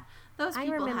 Yeah, those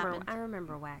people happened. I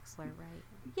remember Waxler, right?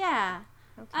 Yeah.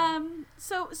 Okay.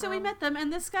 So we met them,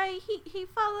 and this guy, he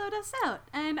followed us out,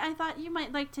 and I thought you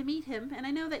might like to meet him, and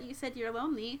I know that you said you're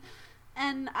lonely,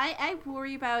 and I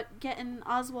worry about getting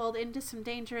Oswald into some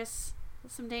dangerous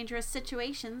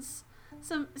situations.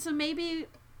 So maybe,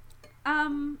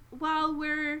 while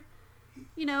we're,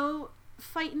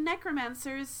 fighting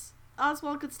necromancers,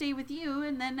 Oswald could stay with you,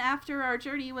 and then after our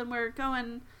journey, when we're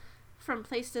going from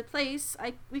place to place,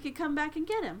 we could come back and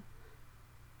get him.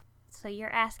 So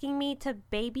you're asking me to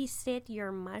babysit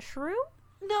your mushroom?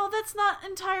 No, that's not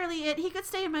entirely it. He could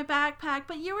stay in my backpack,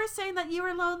 but you were saying that you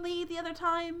were lonely the other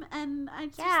time, and I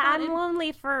just thought I'm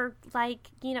lonely for,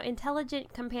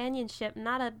 intelligent companionship,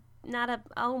 not a,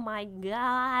 oh my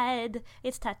god,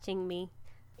 it's touching me.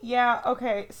 Yeah,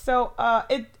 okay, so,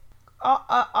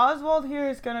 Oswald here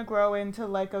is gonna grow into,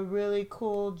 a really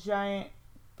cool, giant,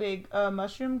 big,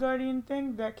 mushroom guardian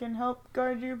thing that can help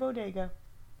guard your bodega.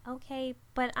 Okay,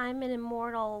 but I'm an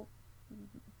immortal,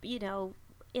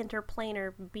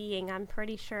 interplanar being. I'm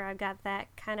pretty sure I've got that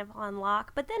kind of on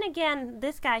lock. But then again,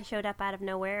 this guy showed up out of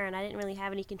nowhere, and I didn't really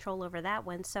have any control over that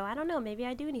one, so I don't know, maybe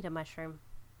I do need a mushroom.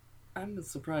 I'm as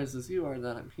surprised as you are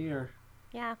that I'm here.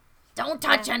 Yeah. Don't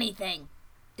touch anything.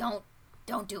 Don't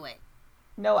do it.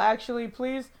 No, actually,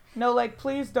 please. No,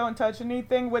 please don't touch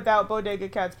anything without Bodega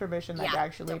Cat's permission.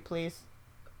 Please.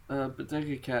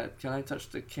 Bodega Cat, can I touch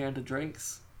the canned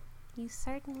drinks? You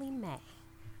certainly may.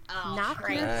 Oh, Knock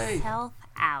great. yourself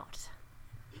out.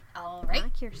 All right.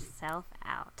 Knock yourself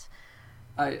out.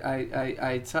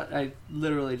 I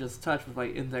literally just touch with my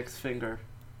index finger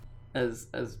as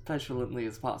petulantly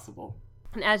as possible.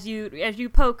 And as you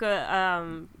poke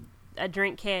a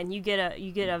drink can, you get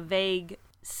a vague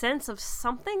sense of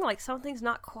something, like something's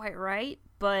not quite right,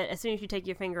 but as soon as you take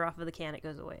your finger off of the can, it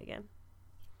goes away again.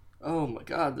 Oh my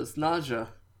god, this nausea.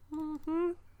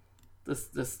 Mm-hmm.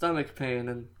 The stomach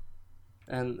pain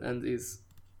and these.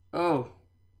 Oh.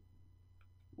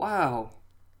 Wow.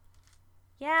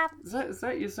 Yeah. Is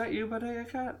that you, Bodega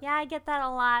Cat? Yeah, I get that a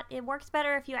lot. It works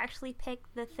better if you actually pick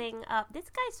the thing up. This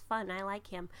guy's fun. I like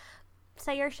him.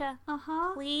 Saoirse,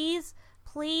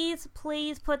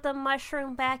 please put the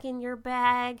mushroom back in your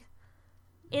bag.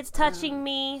 It's touching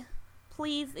me.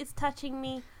 Please, it's touching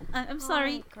me. I'm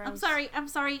sorry. Gross. I'm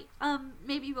sorry.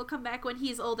 Maybe we'll come back when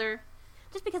he's older.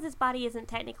 Just because his body isn't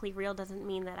technically real doesn't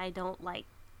mean that I don't like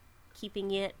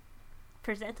keeping it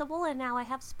presentable, and now I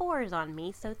have spores on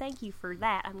me, so thank you for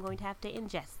that. I'm going to have to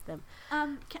ingest them.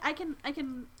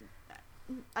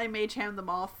 I mage hand them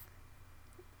off.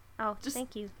 Oh,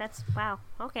 thank you. That's, wow.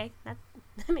 Okay. That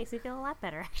makes me feel a lot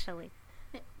better, actually.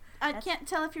 I can't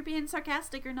tell if you're being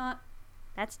sarcastic or not.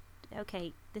 That's,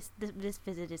 okay. This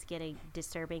visit is getting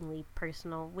disturbingly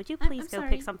personal. Would you please go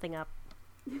pick something up?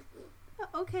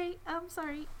 Okay, I'm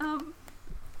sorry.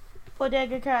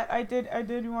 Bodega Cat, I did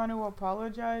want to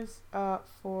apologize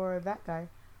for that guy.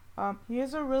 He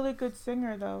is a really good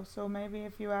singer though, so maybe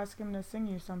if you ask him to sing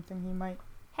you something, he might.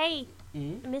 Hey,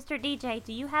 Mr. DJ,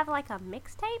 do you have a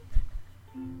mixtape?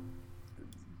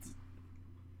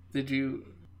 Do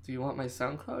you want my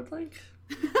SoundCloud link?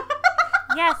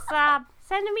 Yes,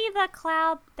 send me the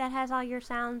cloud that has all your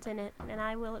sounds in it, and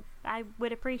I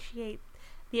would appreciate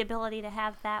the ability to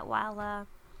have that while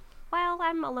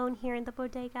I'm alone here in the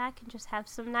bodega. I can just have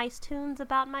some nice tunes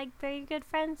about my very good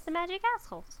friends, the Magic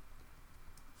Assholes.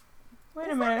 Wait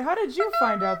a minute, how did you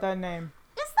find out that name?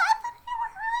 Is that the name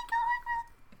we're really going with?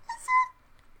 Is it?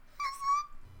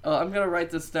 Oh, I'm gonna write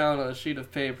this down on a sheet of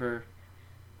paper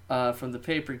from the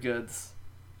paper goods,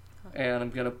 and I'm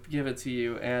gonna give it to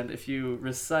you, and if you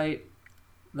recite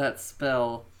that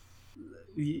spell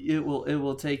it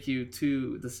will take you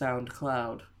to the sound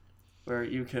cloud, where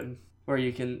you can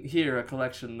hear a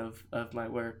collection of my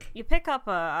work. You pick up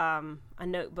a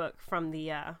notebook from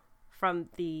the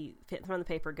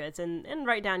paper goods and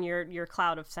write down your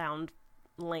cloud of sound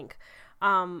link.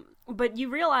 But you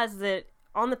realize that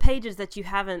on the pages that you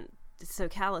haven't so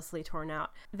callously torn out,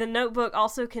 the notebook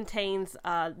also contains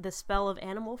the spell of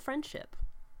animal friendship.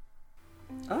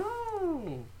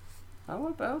 Oh, how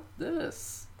about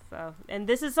this? So, and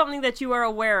this is something that you are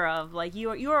aware of. Like you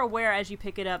are aware as you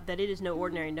pick it up that it is no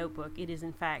ordinary notebook. It is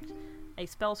in fact a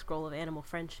spell scroll of animal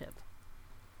friendship.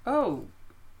 Oh,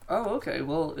 okay.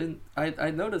 Well,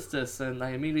 I noticed this, and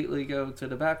I immediately go to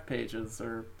the back pages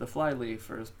or the flyleaf,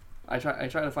 or I try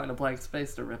to find a blank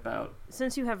space to rip out.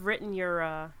 Since you have written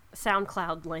your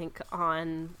SoundCloud link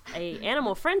on a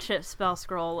animal friendship spell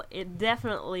scroll, it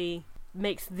definitely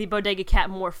makes the Bodega Cat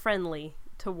more friendly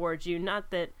towards you.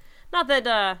 Not that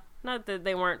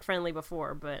they weren't friendly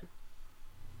before, but.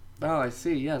 Oh, I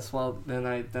see. Yes. Well, then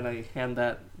I hand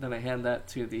that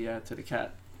to the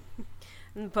cat.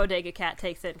 And the Bodega Cat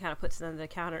takes it and kind of puts it under the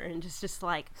counter and just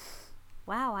like,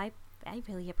 wow, I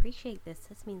really appreciate this.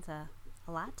 This means a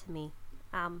lot to me.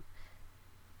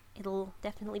 It'll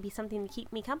definitely be something to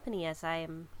keep me company as I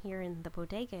am here in the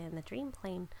bodega in the dream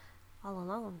plane all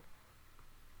alone.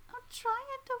 I'm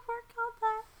trying to work on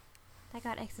that. That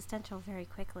got existential very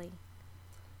quickly.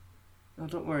 Oh,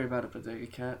 don't worry about it, Bodega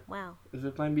Cat. Wow.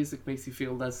 If my music makes you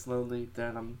feel less lonely,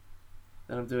 then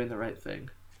I'm doing the right thing.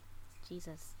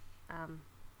 Jesus.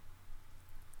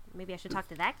 Maybe I should talk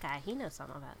to that guy. He knows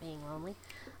something about being lonely.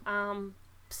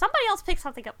 Somebody else pick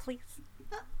something up, please.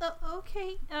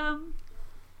 Okay.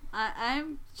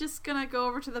 I'm just gonna go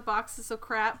over to the boxes of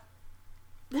crap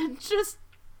and just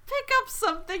pick up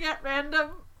something at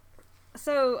random.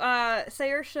 So,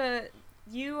 Saoirse,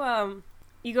 you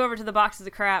go over to the boxes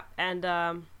of crap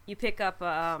and you pick up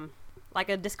like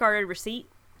a discarded receipt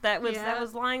that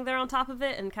was lying there on top of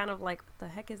it, and kind of like, what the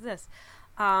heck is this?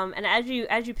 And as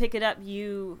you pick it up,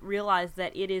 you realize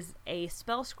that it is a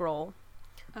spell scroll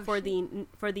for the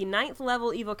 9th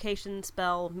level evocation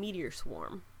spell Meteor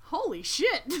Swarm. Holy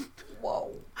shit!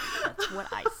 Whoa. That's what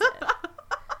I said.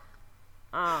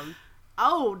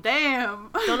 Oh,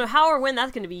 damn. Don't know how or when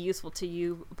that's going to be useful to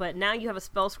you, but now you have a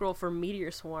spell scroll for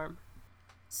Meteor Swarm.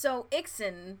 So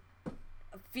Ixen,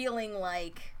 feeling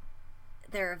like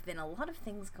there have been a lot of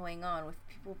things going on with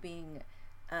people being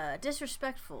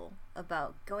disrespectful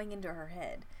about going into her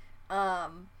head,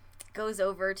 goes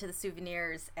over to the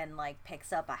souvenirs and like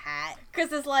picks up a hat,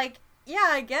 because it's like, yeah,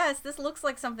 I guess this looks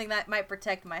like something that might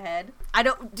protect my head. I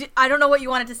don't know what you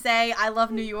wanted to say. I love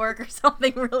New York or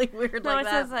something really weird like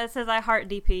that. No, it says I heart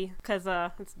DP because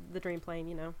it's the dream plane,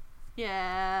 you know.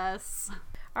 Yes.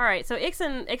 All right, so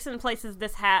Ixen places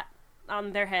this hat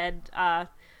on their head. It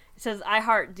says I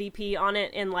heart DP on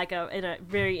it in a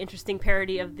very interesting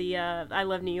parody of the I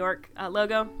Love New York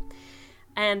logo.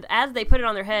 And as they put it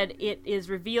on their head, it is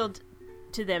revealed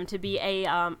to them to be a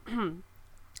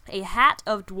hat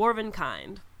of dwarven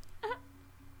kind.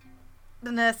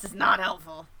 This is not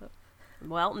helpful.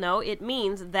 Well, no, it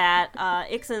means that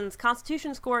Ixen's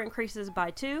constitution score increases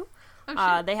by 2.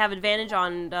 Oh, shit. They have advantage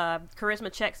on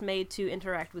charisma checks made to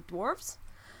interact with dwarves.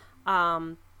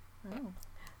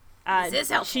 This is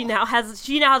helpful. She now has a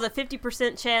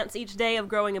 50% chance each day of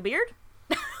growing a beard.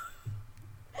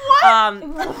 What?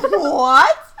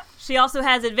 What? She also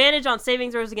has advantage on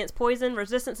saving throws against poison,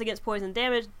 resistance against poison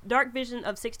damage, dark vision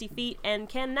of 60 feet, and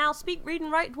can now speak, read,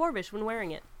 and write Dwarvish when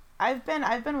wearing it. I've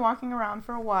been walking around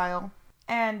for a while,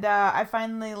 and I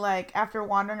finally, like, after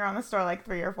wandering around the store like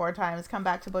 3 or 4 times, come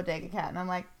back to Bodega Cat, and I'm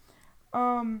like,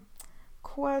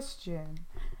 question.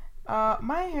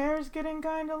 My hair's getting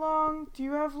kind of long. Do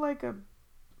you have like a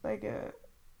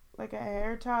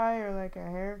hair tie or like a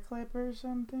hair clip or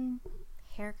something?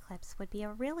 Hair clips would be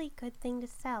a really good thing to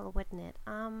sell, wouldn't it?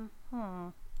 I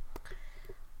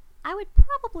would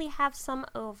probably have some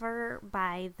over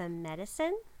by the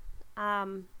medicine.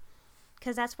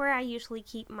 'Cause that's where I usually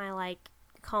keep my, like,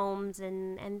 combs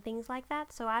and things like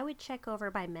that. So I would check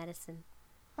over by medicine.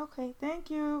 Okay, thank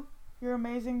you. You're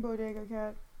amazing, Bodega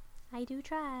Cat. I do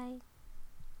try.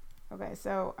 Okay,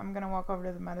 so I'm gonna walk over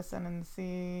to the medicine and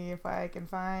see if I can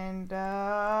find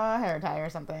a hair tie or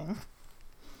something.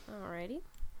 Alrighty.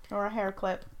 Or a hair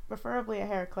clip. Preferably a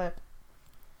hair clip.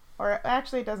 Or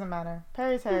actually, it doesn't matter.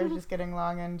 Perry's hair is just getting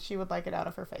long and she would like it out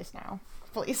of her face now.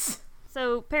 Please.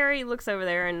 So Perry looks over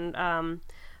there and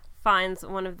finds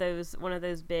one of those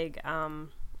big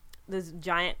those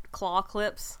giant claw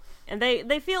clips, and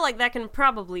they feel like that can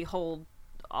probably hold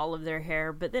all of their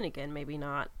hair, but then again maybe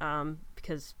not,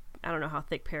 because I don't know how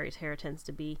thick Perry's hair tends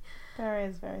to be. There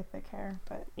is very thick hair,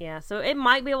 but Yeah, so it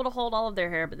might be able to hold all of their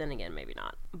hair, but then again, maybe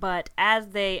not. But as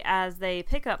they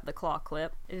pick up the claw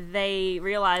clip, they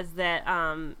realize that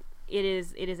it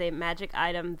is a magic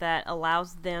item that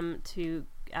allows them to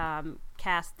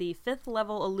cast the 5th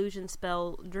level illusion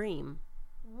spell Dream.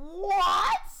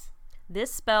 what?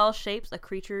 This spell shapes a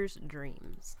creature's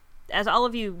dreams. As all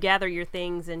of you gather your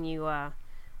things and you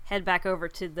head back over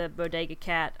to the Bodega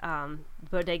Cat,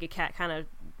 Bodega Cat kind of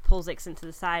pulls Ixon to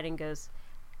the side and goes,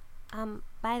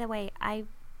 by the way, I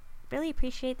really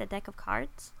appreciate the deck of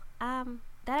cards.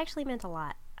 That actually meant a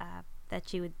lot,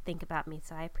 that you would think about me,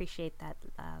 so I appreciate that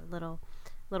little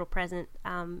present.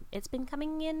 It's been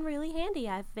coming in really handy.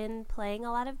 I've been playing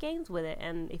a lot of games with it,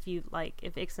 and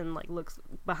if Ixon looks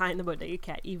behind the Bodega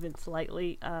Cat even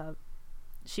slightly,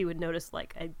 she would notice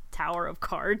a tower of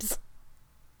cards.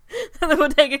 The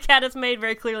Bodega Cat is made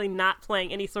very clearly not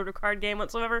playing any sort of card game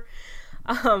whatsoever.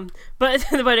 But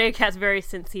the Bodega Cat's very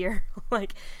sincere.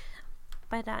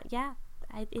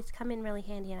 It's come in really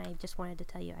handy, and I just wanted to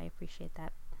tell you I appreciate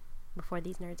that before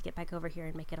these nerds get back over here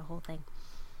and make it a whole thing.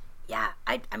 Yeah,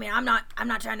 I mean, I'm not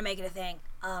trying to make it a thing.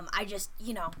 I just,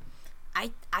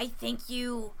 I think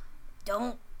you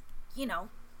don't,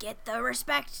 get the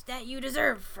respect that you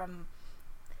deserve from.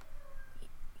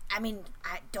 I mean,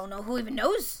 I don't know who even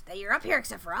knows that you're up here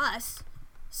except for us.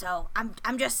 So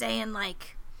I'm just saying,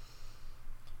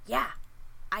 yeah,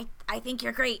 I think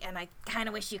you're great, and I kind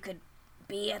of wish you could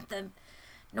be at the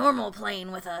normal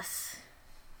plane with us.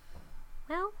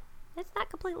 Well, it's not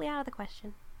completely out of the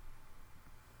question.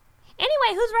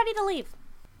 Anyway, who's ready to leave?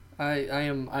 I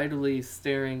am idly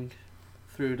staring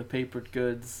through the papered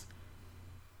goods,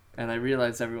 and I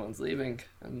realize everyone's leaving,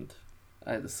 and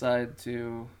I decide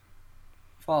to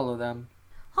follow them.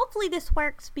 Hopefully this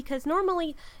works, because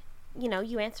normally,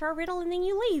 you answer a riddle and then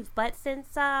you leave. But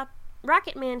since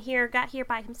Rocket Man here got here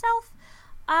by himself,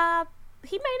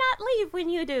 he may not leave when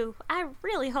you do. I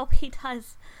really hope he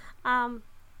does.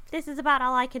 This is about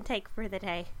all I can take for the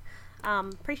day.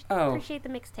 Appreciate the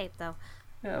mixtape, though.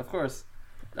 Yeah, of course.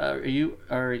 Are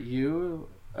you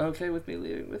okay with me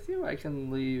leaving with you? I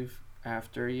can leave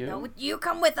after you. No, you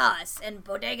come with us, and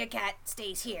Bodega Cat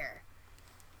stays here.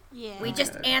 Yeah. We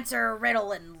just answer a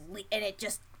riddle, and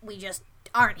we just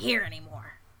aren't here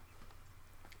anymore.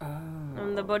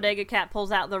 And the Bodega Cat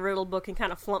pulls out the riddle book and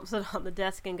kind of flumps it on the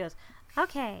desk and goes,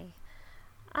 okay.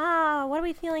 What are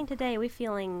we feeling today? Are we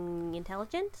feeling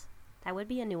intelligent? That would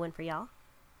be a new one for y'all.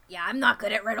 Yeah, I'm not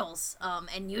good at riddles,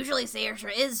 and usually Sayrsha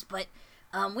is, but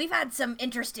we've had some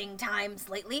interesting times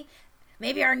lately.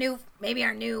 Maybe our new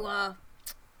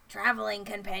traveling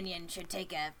companion should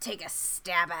take a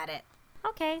stab at it.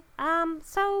 Okay,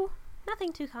 so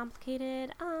nothing too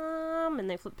complicated. And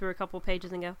they flip through a couple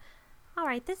pages and go,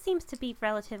 alright, this seems to be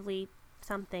relatively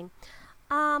something.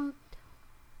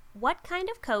 What kind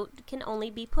of coat can only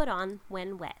be put on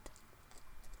when wet?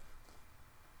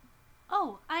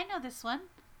 Oh, I know this one.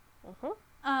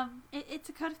 Mm-hmm. It's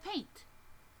a coat of paint.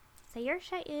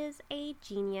 Sayrsha is a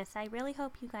genius. I really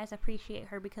hope you guys appreciate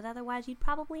her, because otherwise you'd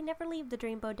probably never leave the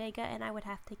Dream Bodega and I would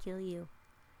have to kill you.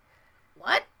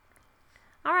 What?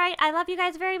 Alright, I love you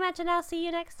guys very much, and I'll see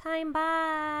you next time.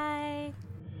 Bye!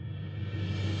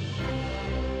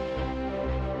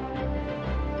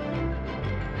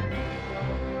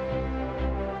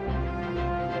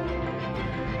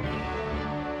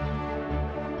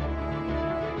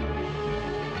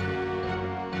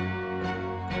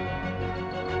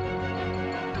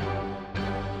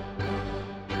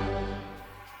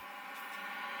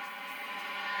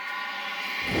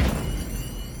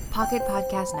 Pocket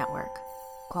Podcast Network.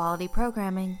 Quality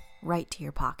programming right to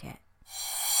your pocket.